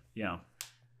happy. Yeah.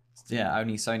 Yeah,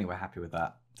 only Sony were happy with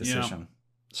that decision.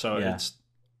 So Yeah.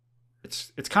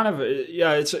 it's kind of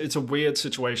it's a weird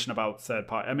situation about third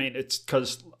party. I mean, it's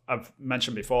because I've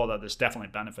mentioned before that there's definitely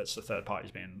benefits to third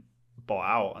parties being bought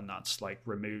out, and that's like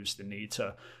removes the need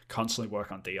to constantly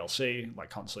work on DLC, like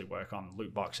constantly work on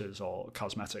loot boxes or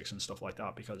cosmetics and stuff like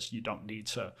that, because you don't need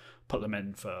to put them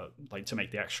in for like to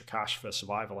make the extra cash for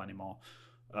survival anymore.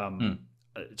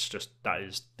 It's just that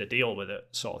is the deal with it,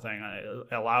 sort of thing, and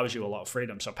it allows you a lot of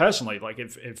freedom. So personally, like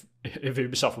if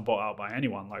Ubisoft were bought out by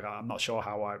anyone, like I'm not sure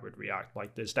how I would react.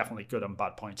 Like there's definitely good and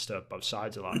bad points to both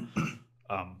sides of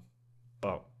that.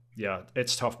 But yeah,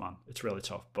 it's tough, man. It's really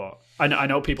tough. But I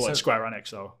know people at Square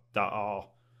Enix though that are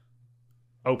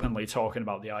openly talking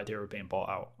about the idea of being bought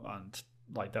out, and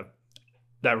like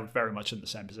they're very much in the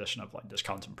same position of like there's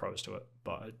cons and pros to it.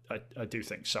 But I do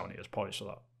think Sony is poised for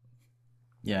that.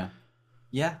 Yeah.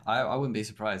 Yeah, I wouldn't be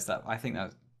surprised. I think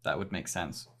that would make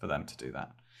sense for them to do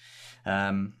that.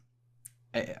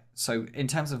 So in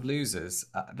terms of losers,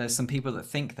 there's some people that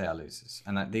think they are losers,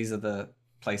 and that these are the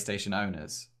PlayStation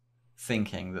owners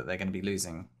thinking that they're going to be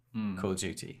losing Call of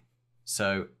Duty.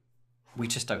 So we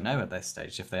just don't know at this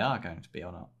stage if they are going to be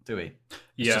or not, do we?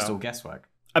 It's just all guesswork.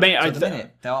 I mean, so at the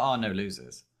minute, there are no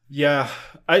losers. Yeah,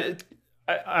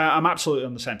 I'm absolutely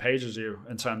on the same page as you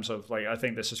in terms of like I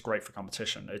think this is great for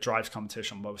competition. It drives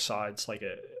competition on both sides. Like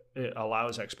it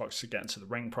allows Xbox to get into the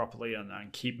ring properly and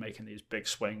keep making these big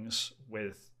swings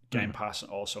with Game Pass. It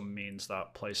also means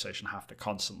that PlayStation have to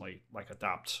constantly like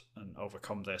adapt and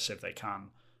overcome this if they can.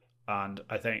 And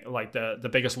I think like the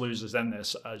biggest losers in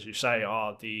this, as you say,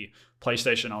 are the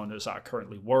PlayStation owners that are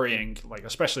currently worrying, like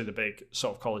especially the big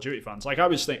sort of Call of Duty fans. Like I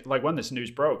was thinking, like when this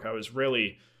news broke,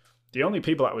 the only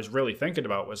people I was really thinking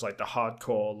about was like the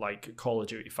hardcore like Call of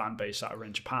Duty fan base that are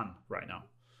in Japan right now.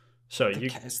 So I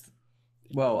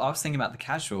was thinking about the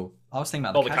casual. I was thinking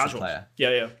about the casual player.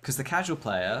 Yeah. Because the casual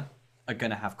player are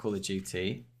going to have Call of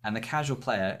Duty, and the casual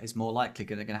player is more likely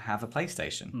going to have a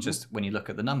PlayStation. Just when you look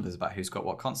at the numbers about who's got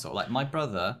what console. Like my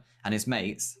brother and his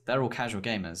mates, they're all casual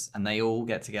gamers, and they all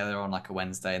get together on like a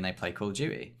Wednesday and they play Call of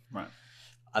Duty. Right.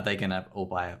 Are they going to all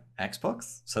buy an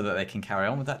Xbox so that they can carry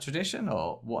on with that tradition,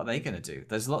 or what are they going to do?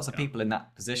 There's lots of people in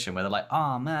that position where they're like,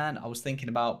 oh man, I was thinking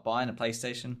about buying a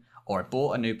PlayStation, or I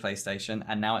bought a new PlayStation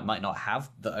and now it might not have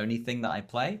the only thing that I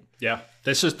play. Yeah,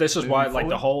 this is why like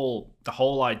the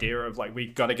whole idea of like we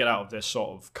got to get out of this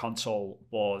sort of console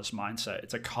wars mindset.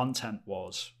 It's a content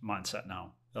wars mindset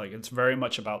now. Like it's very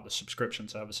much about the subscription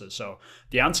services. So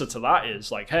the answer to that is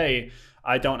like, hey,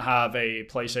 I don't have a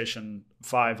PlayStation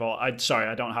 5 I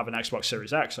don't have an Xbox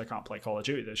Series X. I can't play Call of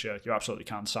Duty this year. You absolutely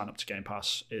can sign up to Game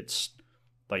Pass. It's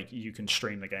like you can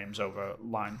stream the games over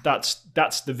line. That's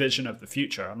the vision of the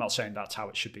future. I'm not saying that's how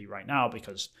it should be right now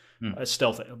because it's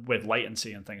still with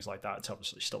latency and things like that, it's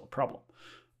obviously still a problem.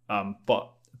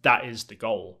 But that is the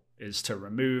goal, is to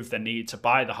remove the need to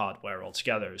buy the hardware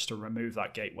altogether, is to remove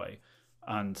that gateway.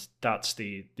 And that's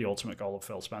the ultimate goal of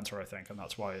Phil Spencer, I think, and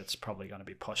that's why it's probably going to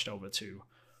be pushed over to.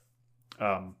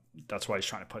 That's why he's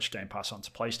trying to push Game Pass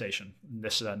onto PlayStation. And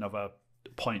this is another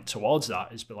point towards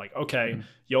that, is be like, okay,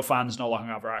 your fans no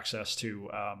longer have access to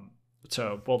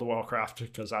World of Warcraft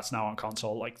because that's now on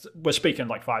console. Like we're speaking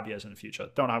like 5 years in the future.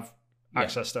 Don't have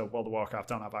access to World of Warcraft.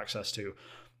 Don't have access to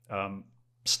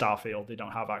Starfield. They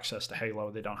don't have access to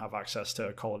Halo. They don't have access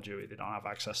to Call of Duty. They don't have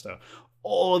access to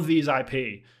all of these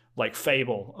IP. Like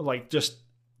Fable, like just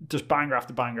banger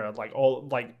after banger, like all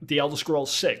like the Elder Scrolls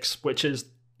 6, which is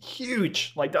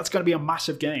huge. Like that's going to be a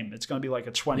massive game. It's going to be like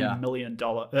a $20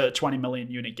 million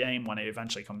unit game when it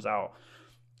eventually comes out.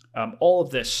 All of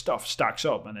this stuff stacks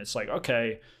up, and it's like,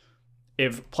 okay,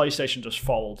 if PlayStation just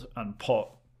fold and put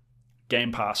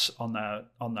Game Pass on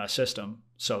their system,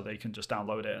 so they can just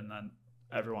download it and then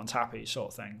everyone's happy sort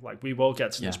of thing. Like we will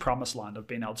get to this promised land of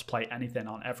being able to play anything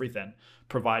on everything,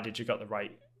 provided you got the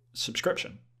right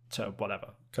subscription to whatever,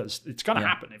 because it's going to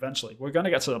happen eventually. We're going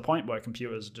to get to the point where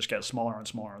computers just get smaller and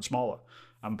smaller and smaller,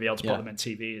 and be able to put them in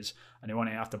TVs, and you won't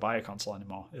even have to buy a console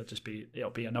anymore. It'll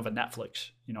be another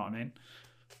Netflix. You know what I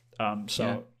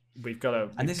mean? We've got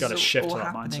to shift to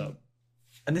that mindset.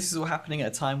 And this is all happening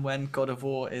at a time when God of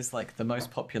War is like the most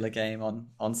popular game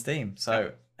on Steam.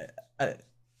 So,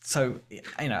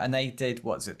 and they did,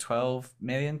 what is it, 12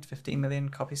 million, 15 million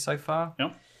copies so far?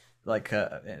 Yeah. Like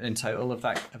in total of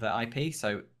that IP.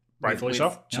 So rightfully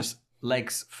so. Just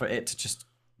legs for it to just,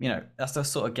 that's the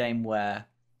sort of game where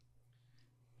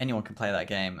anyone can play that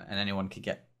game and anyone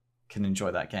can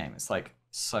enjoy that game. It's like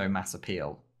so mass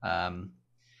appeal. And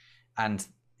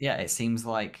yeah, it seems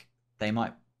like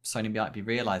Sony might be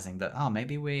realizing that,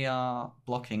 maybe we are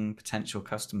blocking potential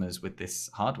customers with this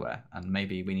hardware, and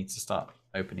maybe we need to start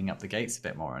opening up the gates a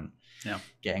bit more and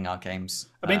getting our games.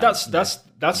 I mean, that's the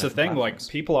thing. Platforms. Like,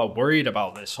 people are worried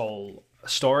about this whole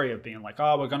story of being like,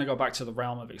 we're going to go back to the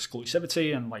realm of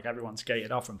exclusivity, and like everyone's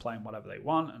gated off and playing whatever they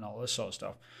want and all this sort of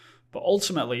stuff. But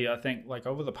ultimately, I think like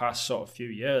over the past sort of few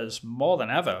years, more than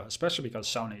ever, especially because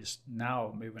Sony's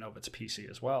now moving over to PC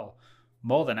as well,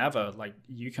 more than ever, like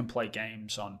you can play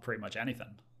games on pretty much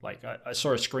anything. Like I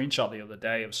saw a screenshot the other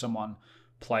day of someone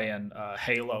playing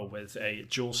Halo with a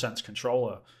DualSense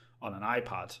controller on an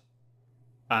iPad.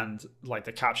 And like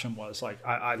the caption was like,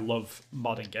 I love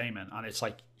modern gaming. And it's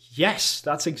like, yes,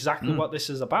 that's exactly what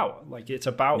this is about. Like it's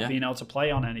about being able to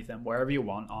play on anything, wherever you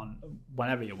want, on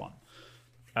whenever you want.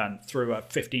 And through a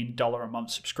 $15 a month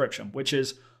subscription, which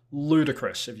is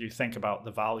ludicrous if you think about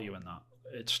the value in that.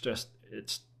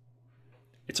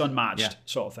 It's unmatched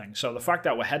sort of thing. So the fact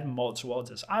that we're heading more towards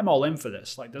this, I'm all in for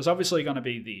this. Like there's obviously going to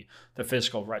be the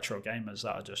physical retro gamers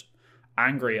that are just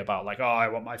angry about like, I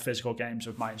want my physical games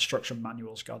with my instruction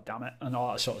manuals, god damn it, and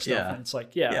all that sort of stuff. And it's like,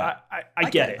 I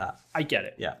get it. That. I get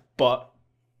it. Yeah. But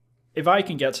if I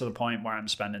can get to the point where I'm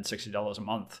spending $60 a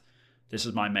month, this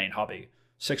is my main hobby.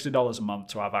 $60 a month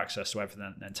to have access to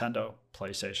everything Nintendo,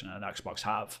 PlayStation, and Xbox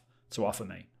have to offer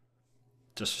me,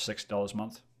 just for $60 a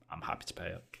month, I'm happy to pay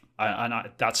it.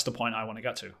 That's the point I want to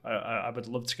get to. I would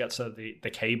love to get to the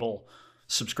cable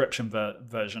subscription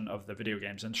version of the video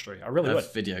games industry. I really would.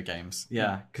 Video games,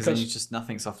 because then you just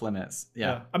nothing's off limits.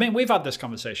 Yeah. I mean, we've had this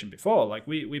conversation before. Like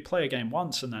we play a game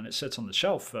once and then it sits on the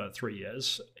shelf for 3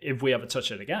 years. If we ever touch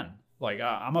it again, like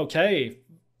I'm okay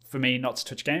for me not to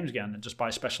touch games again and just buy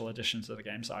special editions of the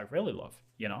games that I really love.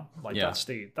 Like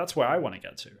that's where I want to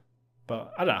get to.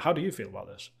 But I don't know. How do you feel about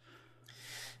this?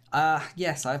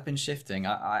 Yes, I've been shifting.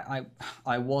 I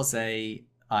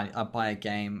buy a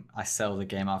game, I sell the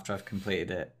game after I've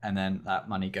completed it, and then that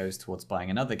money goes towards buying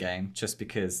another game, just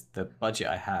because the budget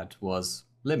I had was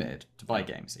limited to buy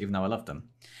games, even though I loved them.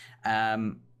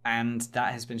 And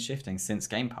that has been shifting since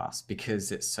Game Pass,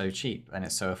 because it's so cheap and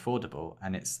it's so affordable,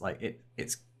 and it's like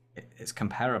it's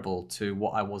comparable to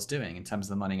what I was doing in terms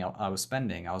of the money I was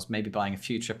spending. I was maybe buying a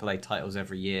few AAA titles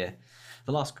every year.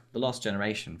 The last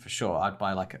generation, for sure, I'd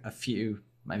buy like a few,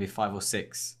 maybe 5 or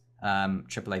 6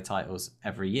 AAA titles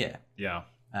every year. Yeah.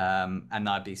 And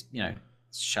I'd be,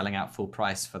 shelling out full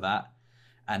price for that.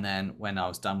 And then when I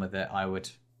was done with it, I would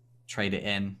trade it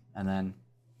in, and then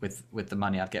with the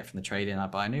money I'd get from the trade in,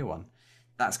 I'd buy a new one.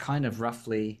 That's kind of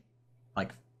roughly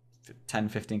like 10,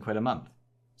 15 quid a month.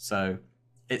 So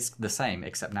it's the same,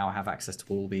 except now I have access to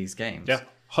all these games. Yeah,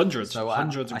 hundreds of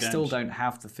games. I still don't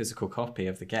have the physical copy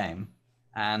of the game,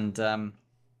 and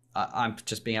I'm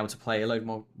just being able to play a load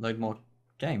more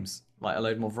games, like a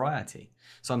load more variety.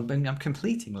 So I'm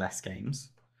completing less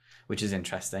games, which is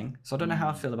interesting. So I don't know how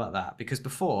I feel about that, because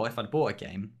before, if I'd bought a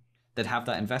game, they'd have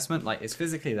that investment, like it's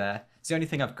physically there. It's the only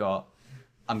thing I've got.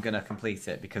 I'm gonna complete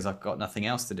it because I've got nothing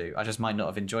else to do. I just might not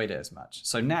have enjoyed it as much.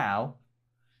 So now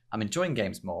I'm enjoying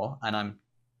games more, and I'm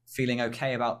feeling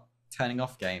okay about turning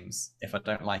off games if I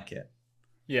don't like it.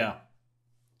 Yeah,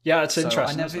 it's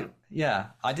interesting.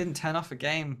 I didn't turn off a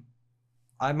game.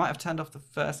 I might have turned off the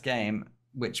first game,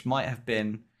 which might have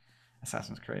been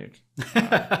Assassin's Creed.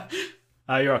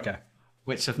 You're okay.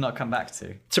 Which I've not come back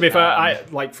to. To be fair, I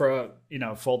like, for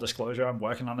full disclosure, I'm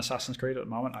working on Assassin's Creed at the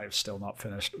moment. I have still not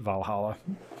finished Valhalla.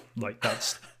 Like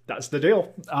that's the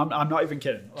deal. I'm not even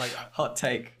kidding. Like hot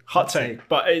take.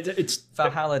 But it's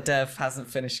Valhalla dev hasn't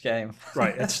finished game.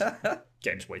 Right. It's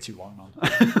game's way too long,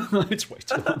 man. It's way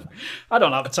too long. I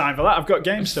don't have the time for that. I've got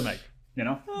games to make.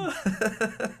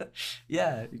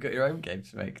 Yeah, you've got your own game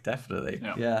to make, definitely.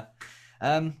 Yeah.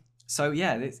 So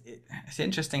yeah, it's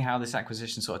interesting how this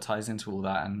acquisition sort of ties into all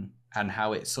that, and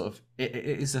how it sort of it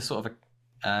is a sort of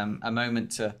a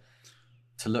moment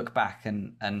to to look back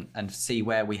and see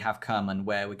where we have come and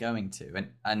where we're going to.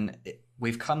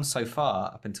 We've come so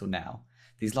far up until now.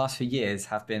 These last few years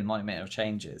have been monumental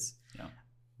changes. Yeah.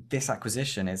 This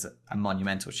acquisition is a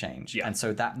monumental change. Yeah. And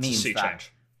so that means that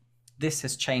change. This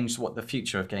has changed what the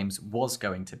future of games was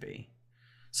going to be.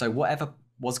 So whatever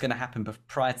was going to happen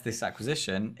prior to this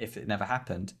acquisition, if it never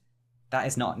happened, that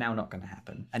is not going to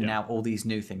happen. And now all these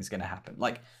new things are going to happen.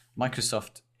 Like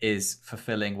Microsoft is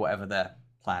fulfilling whatever their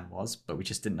plan was, but we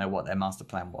just didn't know what their master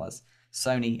plan was.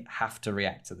 Sony have to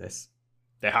react to this.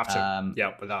 They have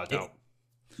to. Without a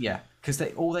doubt. Because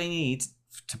all they need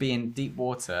to be in deep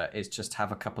water is just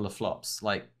have a couple of flops.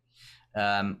 Like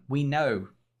we know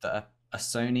that a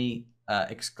Sony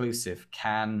exclusive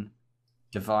can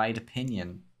divide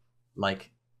opinion,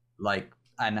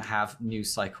 and have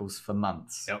news cycles for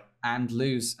months, and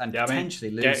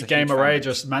potentially lose. Gamer Ray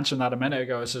just mentioned that a minute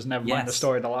ago. It says, never mind the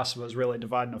story. The Last of Us really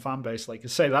dividing a fan base. Like,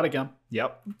 say that again.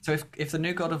 Yep. So if the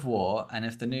new God of War and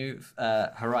if the new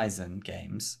Horizon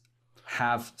games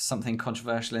have something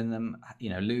controversial in them,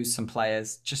 lose some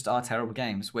players, just are terrible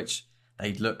games, which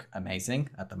they look amazing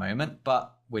at the moment,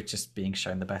 but we're just being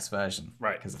shown the best version,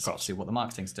 right? Because that's obviously what the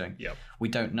marketing's doing. Yep. We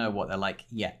don't know what they're like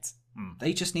yet.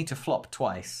 They just need to flop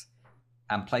twice,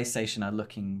 and PlayStation are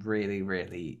looking really,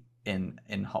 really in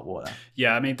hot water.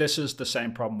 Yeah, I mean, this is the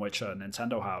same problem which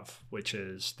Nintendo have, which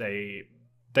is they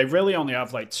really only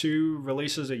have like 2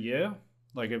 releases a year.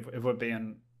 Like if we're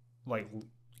being like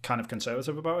kind of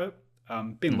conservative about it,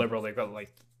 being liberal, they've got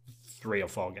like 3 or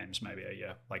 4 games maybe a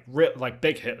year, like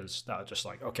big hitters that are just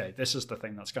like, okay, this is the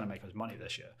thing that's going to make us money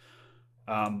this year.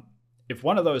 If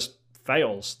one of those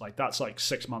fails, like that's like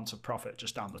 6 months of profit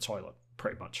just down the toilet,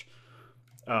 pretty much.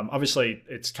 Obviously,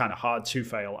 it's kind of hard to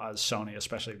fail as Sony,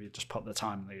 especially if you just put the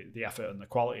time, the effort, and the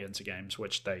quality into games,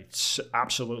 which they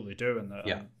absolutely do, and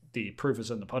the proof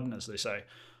is in the pudding, as they say.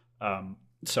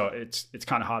 So it's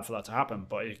kind of hard for that to happen,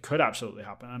 but it could absolutely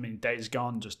happen. I mean, Days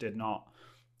Gone just did not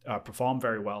perform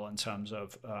very well in terms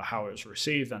of how it was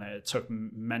received, and it took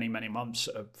many months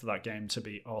for that game to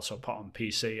be also put on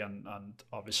PC and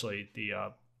obviously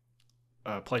the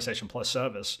PlayStation Plus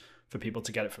service for people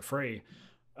to get it for free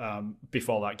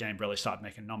before that game really started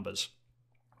making numbers.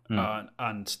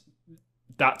 And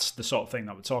that's the sort of thing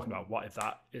that we're talking about. What if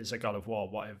that is a God of War?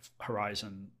 What if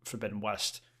Horizon Forbidden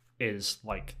West is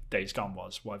like Days Gone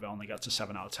was? What if it only gets a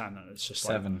 7 out of 10 and it's just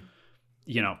 7?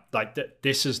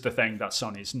 This is the thing that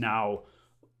Sony's now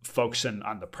focusing,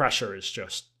 and the pressure is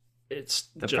just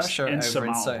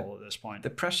insurmountable at this point. The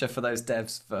pressure for those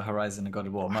devs for Horizon and God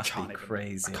of War must be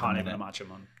crazy. I can't even imagine,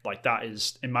 man. Like that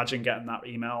is, imagine getting that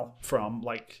email from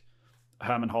like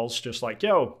Herman Hulst, just like,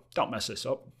 yo, don't mess this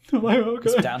up. Like,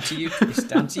 okay. It's down to you. It's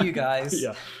down to you guys.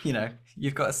 Yeah.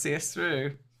 You've got to see us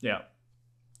through. Yeah.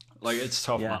 Like it's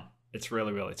tough, man. It's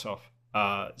really, really tough.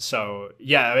 So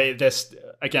yeah, I mean, this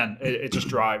again, it just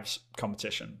drives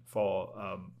competition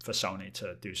for Sony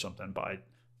to do something. But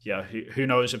who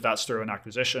knows if that's through an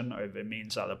acquisition, or if it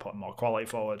means that they're putting more quality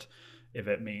forward, if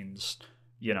it means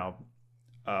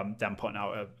them putting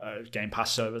out a Game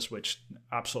Pass service which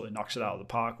absolutely knocks it out of the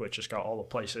park, which has got all the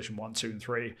PlayStation 1, 2, and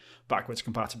 3 backwards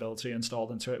compatibility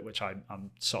installed into it, which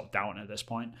I'm sort of doubting at this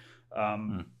point.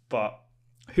 But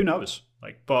who knows?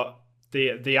 But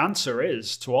the answer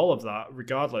is to all of that,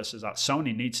 regardless, is that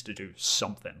Sony needs to do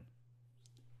something,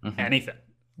 anything.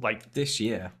 Like this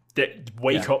year,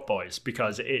 wake up, boys,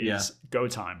 because it is go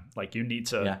time. Like you need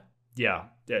to.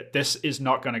 This is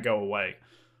not going to go away,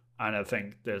 and I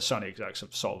think the Sony execs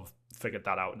have sort of figured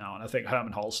that out now. And I think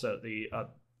Herman Hulst at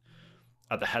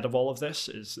the head of all of this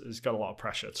is got a lot of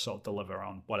pressure to sort of deliver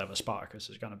on whatever Spartacus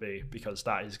is going to be, because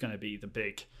that is going to be the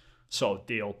big sort of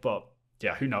deal. But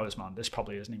yeah, who knows, man? This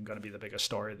probably isn't even going to be the biggest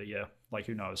story of the year. Like,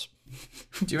 who knows?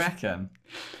 Do you reckon?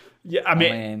 Yeah, I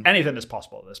mean, anything is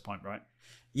possible at this point, right?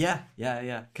 Yeah.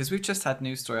 Because we've just had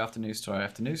news story after news story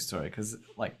after news story. Because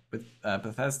like with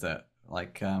Bethesda,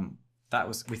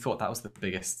 we thought that was the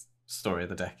biggest story of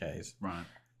the decade, right?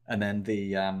 And then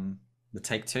the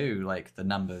Take-Two, like the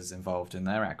numbers involved in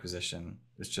their acquisition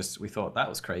was just, we thought that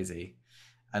was crazy.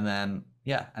 And then,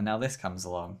 and now this comes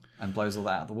along and blows all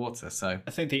that out of the water. So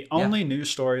I think the only news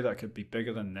story that could be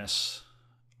bigger than this,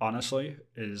 honestly,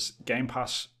 is Game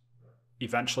Pass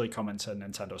eventually coming to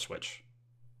Nintendo Switch.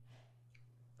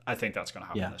 I think that's going to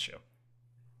happen this year.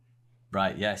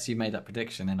 Right. Yes, you made that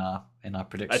prediction in our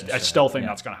prediction. I still think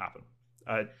that's going to happen.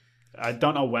 I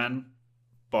don't know when,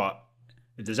 but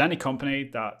if there's any company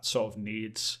that sort of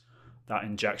needs that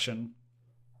injection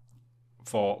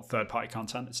for third-party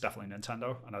content, it's definitely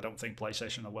Nintendo, and I don't think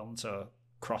PlayStation are willing to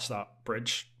cross that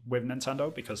bridge with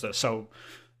Nintendo, because they're so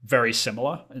very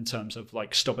similar in terms of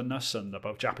like stubbornness, and they're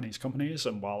both Japanese companies.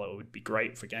 And while it would be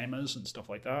great for gamers and stuff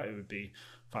like that, it would be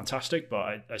fantastic.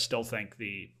 But I still think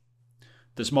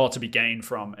there's more to be gained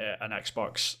from an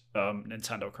Xbox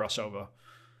Nintendo crossover.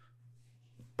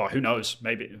 But who knows?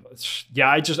 Maybe. Yeah,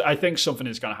 I think something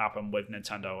is going to happen with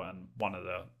Nintendo and one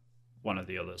of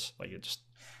the others. Like it just.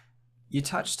 You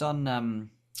touched on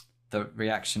the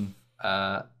reaction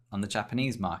on the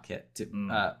Japanese market,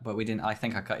 but we didn't. I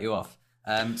think I cut you off.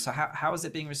 So how is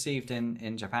it being received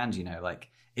in Japan? Do you know? Like,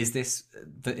 is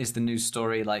the news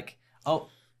story like, oh,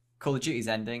 Call of Duty's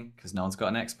ending because no one's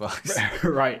got an Xbox?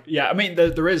 Right. Yeah. I mean,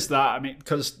 there is that. I mean,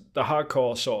 because the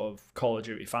hardcore sort of Call of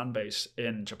Duty fan base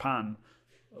in Japan,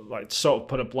 like, sort of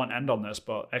put a blunt end on this,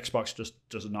 but Xbox just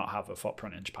does not have a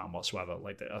footprint in Japan whatsoever.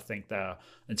 Like, I think their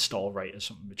install rate is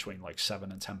something between like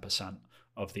 7 and 10%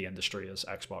 of the industry is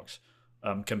Xbox,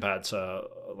 compared to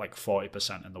like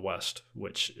 40% in the West,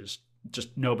 which is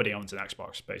just nobody owns an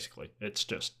Xbox. Basically,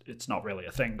 it's not really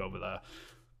a thing over there.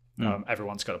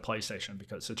 Everyone's got a PlayStation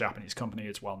because it's a Japanese company.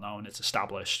 It's well known. It's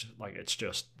established. Like, it's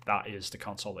just that is the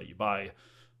console that you buy.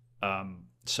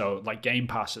 So like Game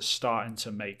Pass is starting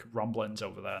to make rumblings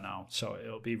over there now. So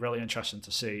it'll be really interesting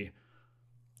to see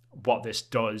what this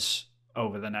does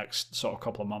over the next sort of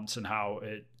couple of months and how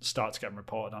it starts getting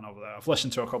reported on over there. I've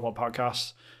listened to a couple of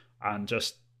podcasts and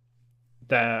just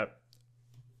they're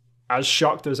as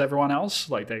shocked as everyone else.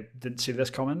 Like, they didn't see this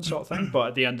coming, sort of thing. But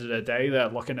at the end of the day, they're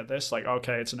looking at this like,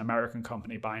 okay, it's an American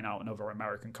company buying out another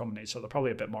American company. So they're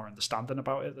probably a bit more understanding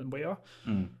about it than we are.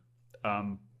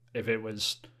 If it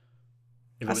was...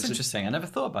 That's interesting. I never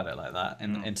thought about it like that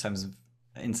in terms of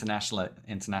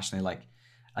internationally. Like,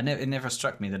 it never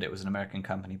struck me that it was an American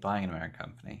company buying an American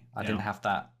company. I didn't have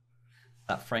that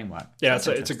framework. Yeah, it's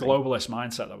a globalist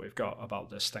mindset that we've got about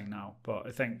this thing now. But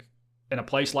I think in a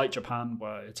place like Japan,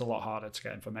 where it's a lot harder to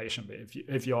get information, but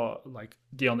if you're like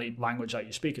the only language that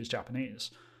you speak is Japanese,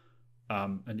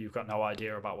 and you've got no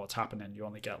idea about what's happening, you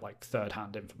only get like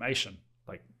third-hand information,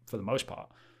 like for the most part.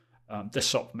 This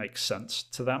sort of makes sense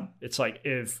to them. It's like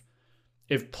if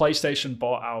PlayStation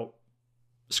bought out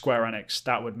Square Enix,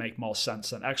 that would make more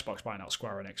sense than Xbox buying out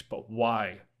Square Enix. But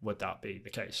why would that be the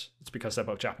case? It's because they're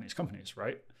both Japanese companies,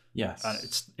 right? Yes. And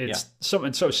it's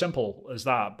something so simple as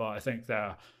that. But I think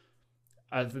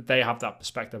they have that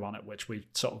perspective on it, which we've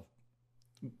sort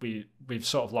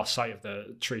of lost sight of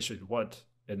the trees through the wood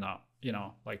in that, you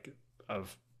know, like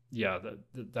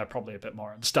they're probably a bit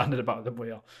more understanding about it than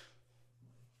we are.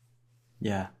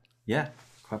 Yeah,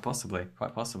 quite possibly.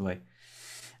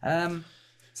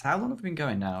 So how long have we been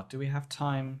going now? Do we have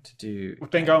time to do...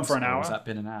 We've been going for an hour. Has that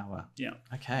been an hour? Yeah.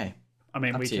 Okay. I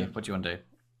mean, What do you want to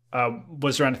do?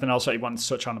 Was there anything else that you wanted to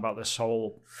touch on about this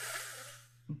whole...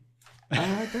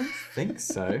 I don't think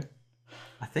so.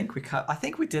 I think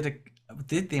we did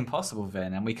the impossible,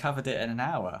 Vin, and we covered it in an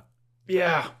hour.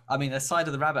 Yeah. I mean, aside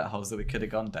of the rabbit holes that we could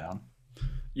have gone down.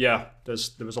 Yeah, there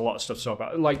was a lot of stuff to talk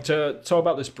about. Like, to talk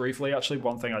about this briefly, actually,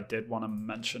 one thing I did want to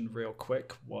mention real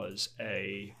quick was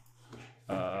a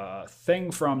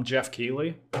thing from Jeff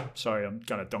Keighley. Sorry, I'm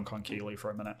going to dunk on Keighley for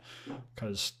a minute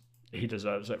because he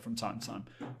deserves it from time to time.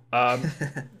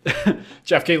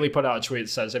 Jeff Keighley put out a tweet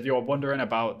that says, if you're wondering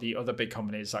about the other big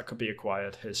companies that could be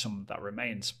acquired, here's some that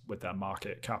remains with their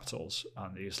market capitals.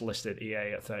 And he's listed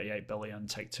EA at 38 billion,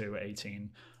 Take-Two at 18,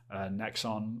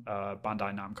 Nexon,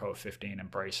 Bandai Namco at 15,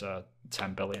 Embracer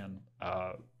 10 billion.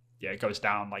 It goes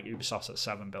down, like Ubisoft's at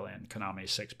 7 billion, Konami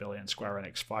 6 billion, Square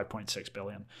Enix 5.6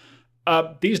 billion.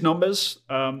 These numbers,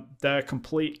 they're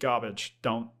complete garbage.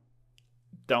 Don't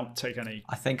take any.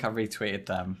 I think I retweeted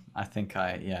them. I think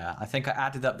I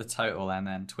added up the total and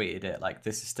then tweeted it like,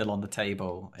 this is still on the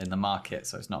table in the market,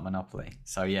 so it's not monopoly.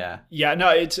 So yeah. Yeah,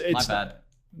 no, it's my bad.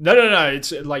 No.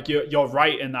 It's like you're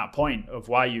right in that point of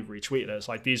why you retweeted it. It's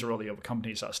like these are all the other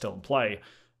companies that are still in play.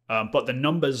 But the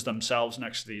numbers themselves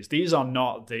next to these are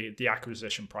not the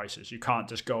acquisition prices. You can't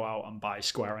just go out and buy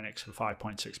Square Enix for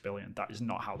 5.6 billion. That is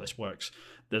not how this works.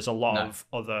 There's a lot of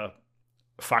other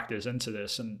factors into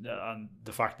this, and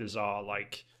the factors are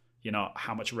like, you know,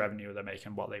 how much revenue they're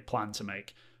making, what they plan to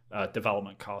make,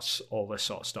 development costs, all this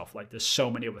sort of stuff. Like, there's so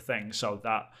many other things. So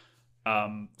that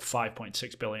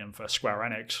 5.6 billion for Square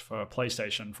Enix for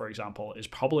PlayStation, for example, is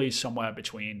probably somewhere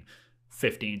between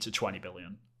 15 to 20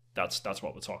 billion. That's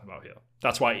what we're talking about here.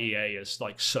 That's why EA is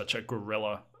like such a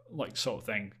gorilla like sort of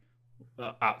thing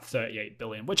at 38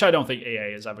 billion, which I don't think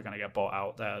EA is ever going to get bought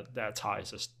out. Their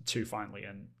ties is too finely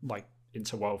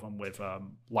interwoven with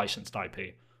licensed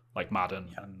IP like Madden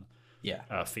and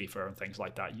FIFA and things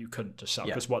like that. You couldn't just sell,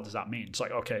 because what does that mean? It's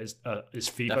like, okay, is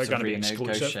FIFA going to be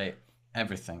exclusive?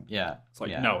 everything. Yeah, It's like,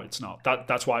 yeah. no, it's not.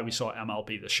 That's why we saw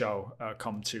MLB The Show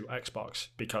come to Xbox,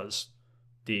 because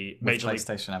the With Major League...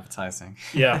 PlayStation advertising.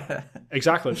 Yeah,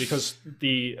 exactly. Because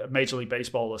the Major League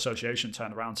Baseball Association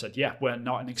turned around and said, yeah, we're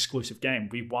not an exclusive game.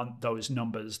 We want those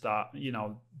numbers that,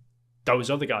 those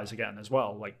other guys are getting as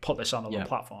well. Like, put this on other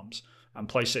platforms. And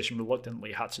PlayStation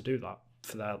reluctantly had to do that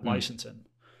for their licensing.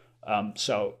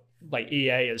 So, like,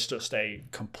 EA is just a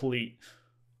complete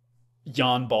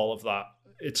yarn ball of that.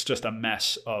 It's just a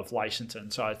mess of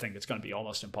licensing. So I think it's going to be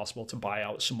almost impossible to buy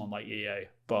out someone like EA.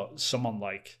 But someone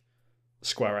like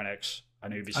Square Enix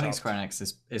and Ubisoft. I think Square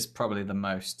Enix is probably the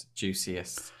most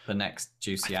juiciest, the next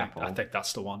juicy apple. I think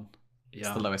that's the one. Yeah. It's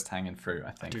the lowest hanging fruit, I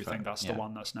think. I do think that's the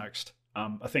one that's next.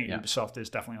 I think Ubisoft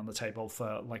is definitely on the table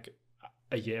for like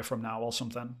a year from now or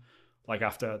something. Like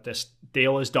after this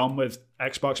deal is done with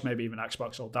Xbox, maybe even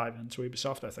Xbox will dive into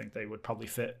Ubisoft. I think they would probably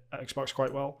fit Xbox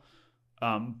quite well.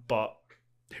 But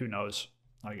who knows?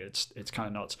 Like it's kind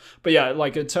of nuts. But yeah,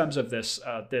 like in terms of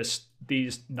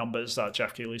these numbers that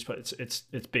Jeff Keighley's put, it's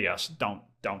BS.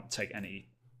 Don't take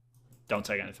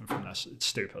anything from this. It's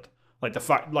stupid. Like the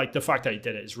fact that he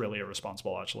did it is really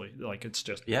irresponsible. Actually, like it's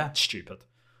just stupid,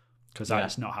 because that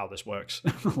is not how this works,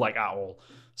 like at all.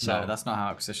 So no, that's not how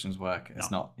acquisitions work. It's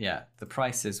not. Yeah, the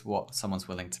price is what someone's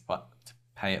willing to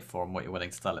pay it for, and what you're willing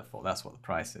to sell it for. That's what the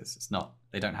price is. It's not.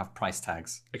 They don't have price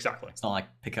tags. Exactly. It's not like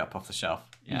pick it up off the shelf.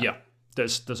 Yeah.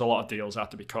 There's a lot of deals that have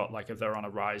to be cut. Like if they're on a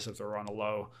rise, if they're on a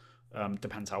low,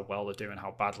 depends how well they're doing,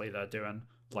 how badly they're doing.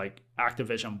 Like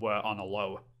Activision were on a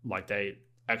low. Like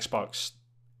Xbox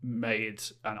made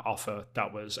an offer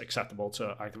that was acceptable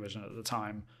to Activision at the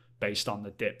time based on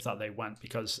the dip that they went,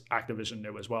 because Activision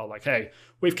knew as well, like, hey,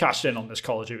 we've cashed in on this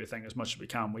Call of Duty thing as much as we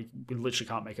can. We literally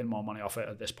can't make any more money off it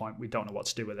at this point. We don't know what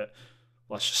to do with it.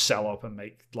 Let's just sell up and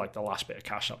make like the last bit of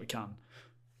cash that we can.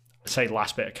 I say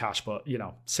last bit of cash, but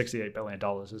 $68 billion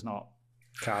is not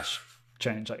cash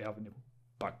change that you have in your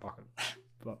back pocket.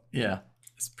 But yeah,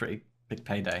 it's a pretty big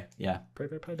payday. Yeah,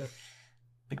 pretty big payday.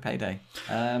 Big payday.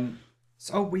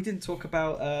 So we didn't talk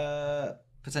about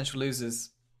potential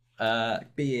losers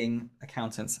being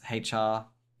accountants, HR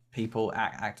people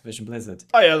at Activision Blizzard.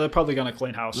 Oh yeah, they're probably going to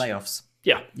clean house. Layoffs.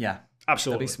 Yeah,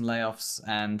 absolutely. There'll be some layoffs,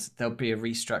 and there'll be a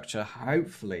restructure,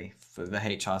 hopefully, for the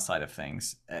HR side of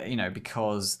things.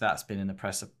 Because that's been in the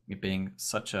press of being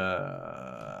such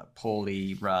a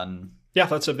poorly run. Yeah,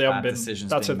 that's if they haven't been.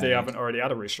 That's if they made. Haven't already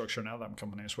had a restructure now. Them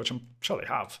companies, which I'm sure they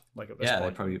have. Like at this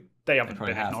point, they haven't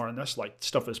probably been ignoring this. Like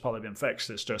stuff has probably been fixed.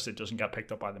 It's just it doesn't get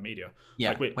picked up by the media.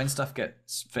 Yeah, when stuff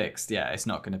gets fixed, it's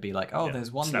not going to be like,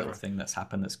 there's one little thing that's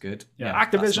happened that's good. Yeah,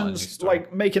 Activision's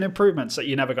like making improvements that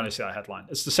you're never going to see that headline.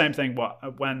 It's the same thing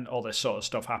when all this sort of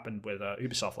stuff happened with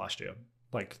Ubisoft last year.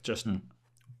 Like just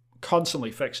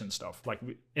constantly fixing stuff, like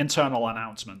internal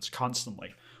announcements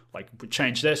constantly. Like we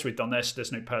changed this, we've done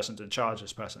this new person's in charge,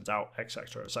 this person's out,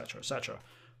 etc., etc., etc.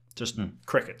 Just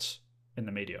crickets in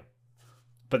the media.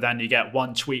 But then you get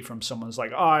one tweet from someone's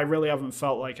like, I really haven't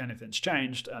felt like anything's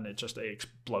changed, and it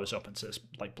blows up into this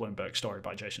like Bloomberg story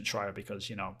by Jason Schreier because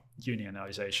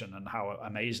unionization and how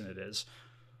amazing it is.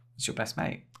 It's your best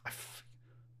mate.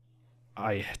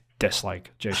 I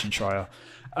dislike Jason Schreier.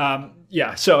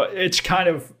 So it's kind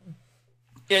of.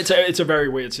 It's a very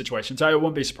weird situation. So I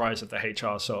wouldn't be surprised if the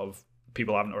HR sort of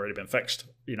people haven't already been fixed.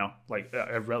 Like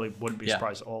I really wouldn't be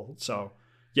surprised at all. So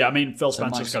yeah, I mean Phil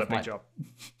Spencer's got a big job.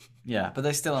 Yeah, but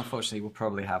they still unfortunately will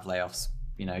probably have layoffs.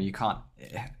 You can't.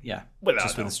 Yeah,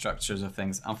 just with the structures of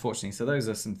things, unfortunately. So those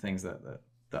are some things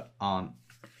that aren't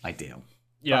ideal.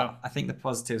 Yeah, but I think the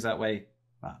positives outweigh.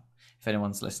 Well, if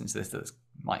anyone's listening to this that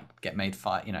might get made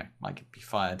might be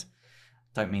fired.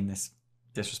 Don't mean this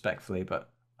disrespectfully, but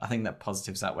I think that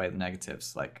positives outweigh the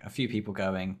negatives. Like a few people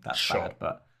going, that's bad,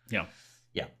 but yeah.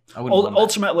 I wouldn't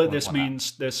ultimately, this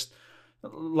means this,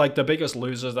 like the biggest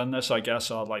losers in this, I guess,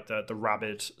 are like the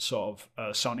rabid sort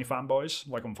of Sony fanboys.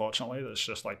 Like unfortunately, it's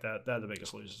just like they're the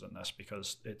biggest losers in this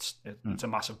because it's a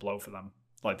massive blow for them.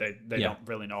 Like they don't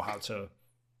really know how to.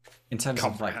 In terms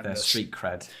of like their street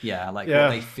cred, what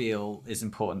they feel is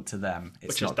important to them,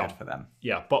 it's not good for them.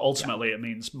 Yeah, but ultimately it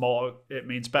means more. It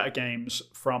means better games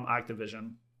from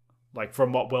Activision. Like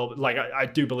from what will I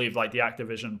do believe like the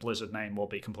Activision Blizzard name will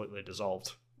be completely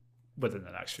dissolved within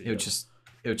the next few years.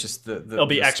 It'll just it'll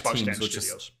be Xbox Game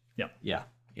Studios. Yeah,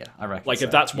 I reckon. Like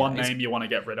if that's one name you want to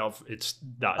get rid of, it's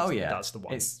that. Oh yeah, that's the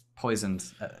one. It's poisoned.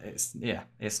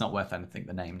 It's not worth anything.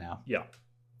 The name now. Yeah,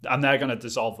 and they're going to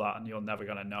dissolve that, and you're never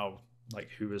going to know like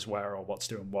who is where or what's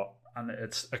doing what. And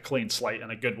it's a clean slate in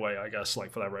a good way, I guess,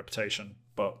 like for their reputation.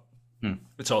 But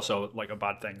it's also like a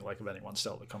bad thing, like if anyone's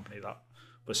still at the company that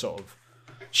was sort of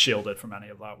shielded from any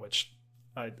of that, which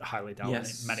I highly doubt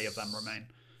many of them remain.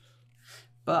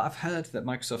 But I've heard that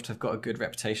Microsoft have got a good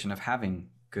reputation of having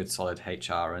good solid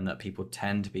HR, and that people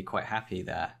tend to be quite happy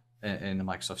there in the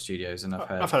Microsoft studios. And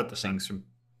I've heard the things from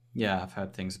I've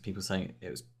heard things of people saying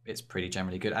it's pretty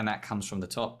generally good, and that comes from the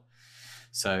top.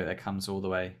 So it comes all the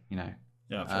way,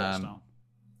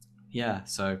 Yeah,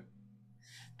 so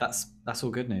that's all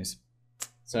good news.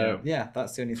 So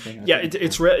that's the only thing.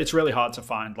 It's really hard to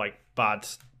find like bad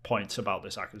points about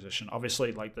this acquisition.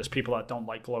 Obviously, like there's people that don't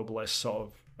like globalist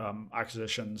sort of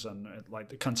acquisitions and like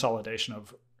the consolidation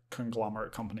of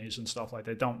conglomerate companies and stuff. Like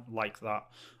they don't like that,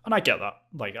 and I get that.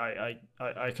 Like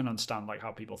I can understand like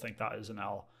how people think that is an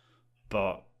L,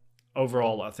 but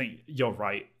overall, I think you're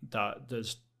right that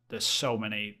there's so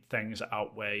many things that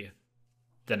outweigh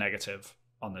the negative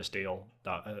on this deal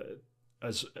that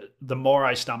as the more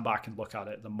I stand back and look at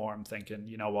it, the more I'm thinking,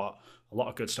 you know what, a lot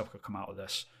of good stuff could come out of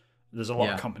this. There's a lot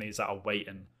of companies that are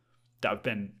waiting, that have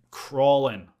been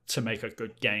crawling to make a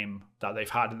good game that they've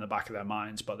had in the back of their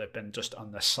minds, but they've been just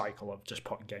on this cycle of just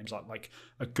putting games out, like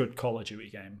a good Call of Duty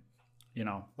game. You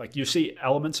know, like you see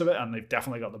elements of it, and they've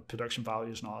definitely got the production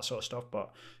values and all that sort of stuff,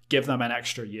 but give them an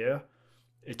extra year,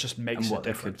 it just makes a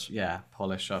difference.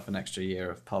 Polish off an extra year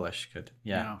of polish could,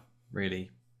 really.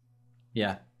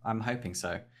 Yeah, I'm hoping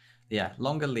so. Yeah,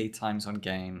 longer lead times on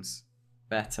games,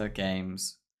 better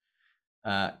games,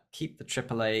 keep the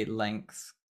AAA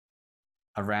length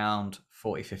around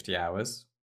 40, 50 hours.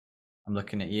 I'm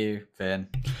looking at you, Vin.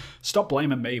 Stop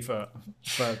blaming me for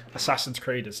Assassin's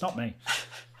Creed. It's not me.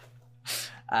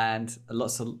 And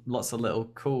lots of little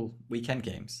cool weekend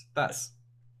games.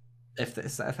 If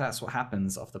that's what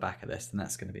happens off the back of this, then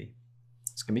it's gonna be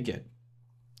good.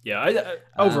 Yeah.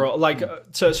 Overall,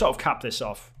 to sort of cap this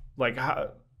off, like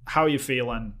how are you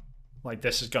feeling? Like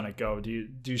this is gonna go? Do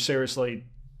you seriously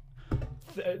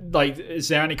like? Is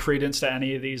there any credence to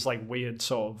any of these like weird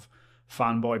sort of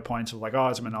fanboy points of like, oh,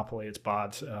 it's a monopoly, it's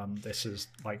bad. This is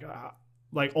like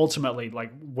ultimately,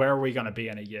 like where are we gonna be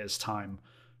in a year's time?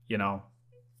 You know.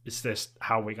 Is this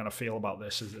how we're going to feel about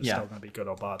this? Is it still going to be good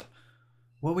or bad?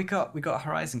 Well, we got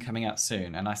Horizon coming out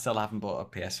soon, and I still haven't bought a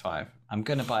PS5. I'm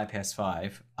going to buy a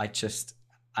PS5.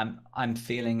 I'm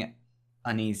feeling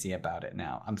uneasy about it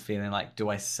now. I'm feeling like, do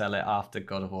I sell it after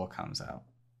God of War comes out?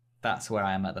 That's where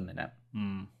I am at the minute.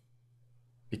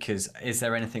 Because is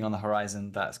there anything on the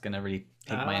horizon that's going to really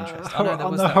pique my interest? Oh, no,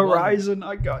 on the horizon,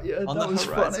 I got you. On that the was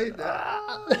horizon.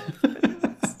 Funny.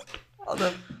 On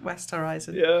the West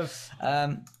Horizon.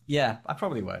 Yeah. I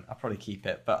probably won't. I'll probably keep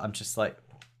it, but I'm just like,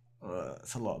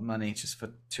 it's a lot of money just for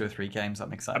 2 or 3 games.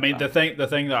 I'm excited. I mean, the thing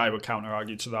that I would counter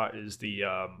argue to that is the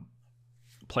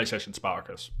PlayStation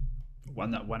Spartacus.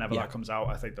 Whenever that comes out,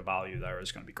 I think the value there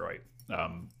is going to be great.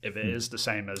 If it is the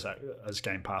same as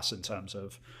Game Pass in terms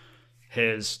of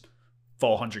here's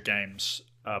 400 games,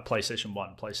 PlayStation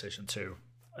 1, PlayStation 2.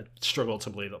 I struggle to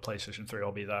believe that PlayStation 3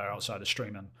 will be there outside of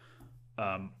streaming.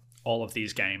 All of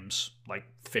these games, like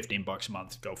 $15 a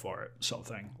month, go for it, sort of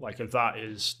thing. Like if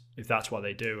that's what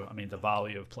they do, I mean, the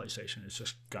value of PlayStation is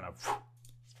just gonna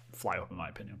fly up, in my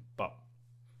opinion. But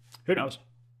who knows?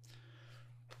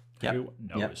 Who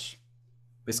knows? Yep.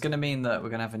 It's going to mean that we're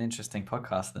going to have an interesting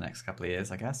podcast the next couple of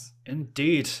years, I guess.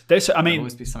 Indeed. There'll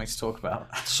always be something to talk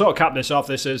about. Sort of cap this off,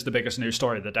 this is the biggest news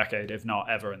story of the decade, if not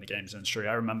ever, in the games industry.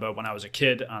 I remember when I was a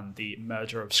kid and the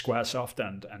merger of Squaresoft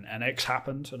and NX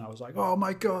happened, and I was like, oh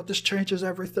my God, this changes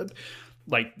everything.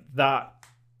 Like, that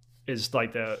is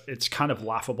like it's kind of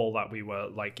laughable that we were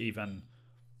like even,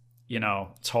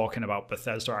 talking about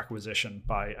Bethesda acquisition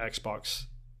by Xbox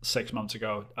 6 months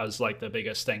ago as like the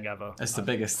biggest thing ever. It's the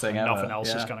biggest thing ever. Nothing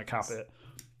else is going to cap it.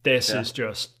 This is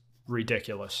just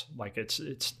ridiculous. Like it's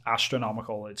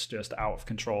astronomical. It's just out of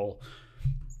control.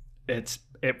 It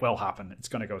will happen. It's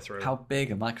going to go through. How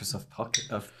big are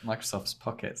Microsoft's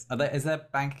pockets? Is their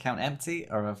bank account empty,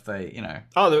 or have they?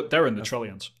 Oh, they're in the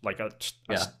trillions. Like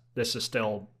this is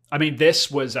still. I mean,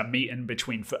 this was a meeting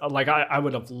between. Like I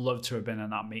would have loved to have been in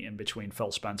that meeting between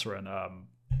Phil Spencer and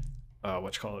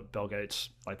Bill Gates.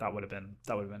 Like that would have been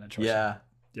interesting. Yeah.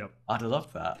 Yep. I'd have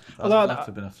loved that. I'd love to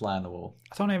have been a fly on the wall.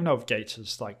 I don't even know if Gates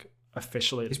is like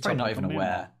officially. He's probably not even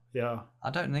aware. Yeah.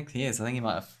 I don't think he is. I think he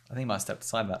might have stepped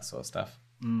aside that sort of stuff.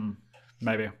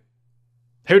 Maybe.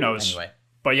 Who knows? Anyway.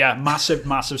 But yeah,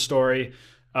 massive story.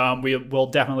 We will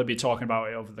definitely be talking about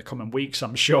it over the coming weeks,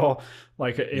 I'm sure.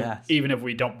 Like, even if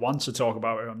we don't want to talk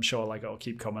about it, I'm sure like it'll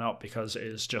keep coming up because it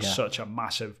is just such a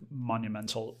massive,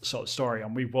 monumental sort of story.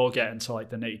 And we will get into like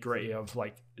the nitty gritty of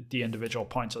like the individual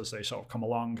points as they sort of come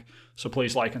along. So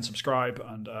please like and subscribe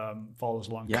and follow us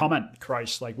along. Comment,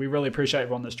 Christ. Like, we really appreciate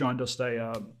everyone that's joined us today.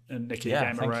 And Nikki,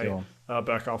 Gamer Ray,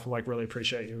 Burkhoff, like really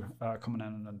appreciate you coming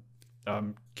in and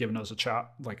giving us a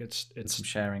chat. Like it's some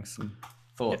sharing some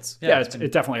thoughts.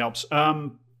 It definitely helps.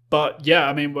 But yeah,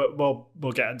 I mean,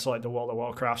 we'll get into like the World of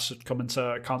Warcrafts coming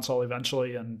to console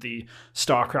eventually, and the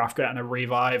StarCraft getting a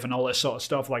revive and all this sort of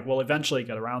stuff. Like we'll eventually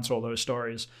get around to all those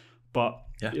stories, but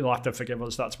you'll have to forgive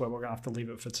us. That's where we're gonna have to leave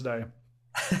it for today.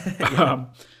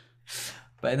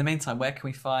 But in the meantime, where can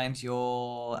we find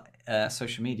your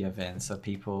social media, Vin, so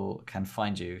people can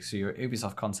find you? So you're an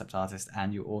Ubisoft concept artist,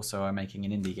 and you also are making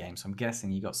an indie game. So I'm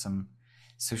guessing you got some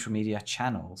social media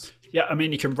channels. Yeah, I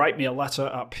mean, you can write me a letter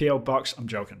at PO Box. I'm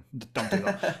joking. Don't do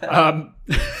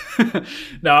that.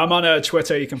 No, I'm on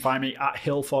Twitter. You can find me at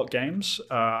Hillfort Games.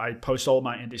 I post all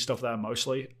my indie stuff there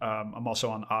mostly. I'm also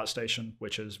on ArtStation,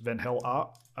 which is Vin Hill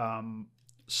Art.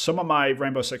 Some of my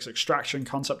Rainbow Six Extraction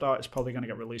concept art is probably going to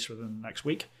get released within the next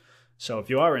week. So if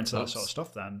you are into that sort of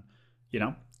stuff, then,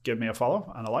 give me a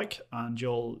follow and a like, and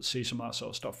you'll see some of that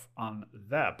sort of stuff on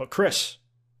there. But Chris,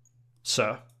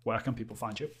 sir, where can people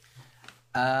find you?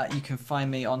 You can find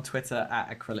me on Twitter at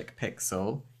Acrylic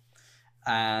Pixel,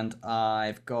 and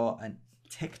I've got a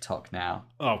TikTok now.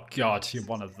 Oh God, you're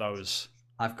one of those.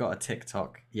 I've got a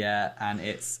TikTok, and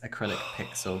it's Acrylic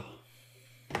Pixel.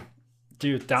 Do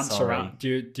you dance around?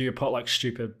 Do you put like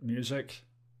stupid music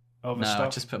over stuff? No, I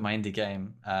just put my indie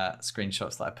game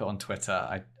screenshots that I put on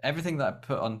Twitter. Everything that I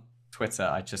put on Twitter,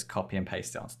 I just copy and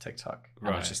paste it onto TikTok, and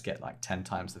I just get like 10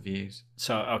 times the views.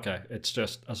 So okay, it's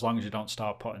just as long as you don't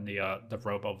start putting the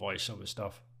robo voice over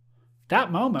stuff.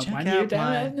 That moment Check when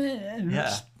you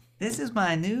this is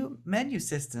my new menu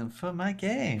system for my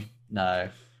game.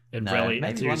 Really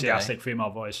enthusiastic female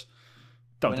voice.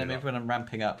 Maybe when I'm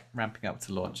ramping up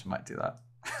to launch, I might do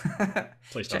that.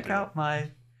 Please check out my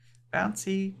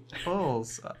bouncy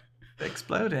balls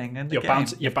exploding and your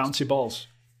bouncy balls.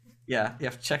 Yeah, you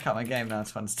have to check out my game now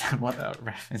to understand what that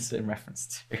is in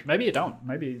reference to. Maybe you don't.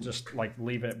 Maybe you just like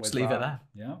leave it with just leave it there.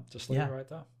 Yeah, just leave it right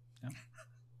there. Yeah.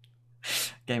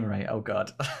 Gamerate, oh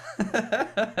God.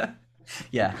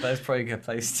 Yeah, that's probably a good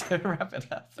place to wrap it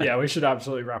up. Yeah, we should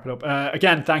absolutely wrap it up.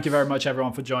 Again, thank you very much,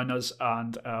 everyone, for joining us.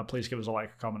 And please give us a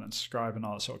like, a comment, and subscribe, and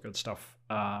all that sort of good stuff.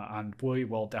 And we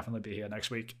will definitely be here next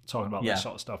week talking about this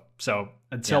sort of stuff. So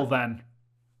until then,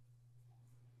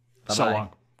 Bye-bye. so long.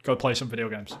 Go play some video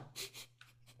games.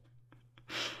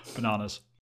 Bananas.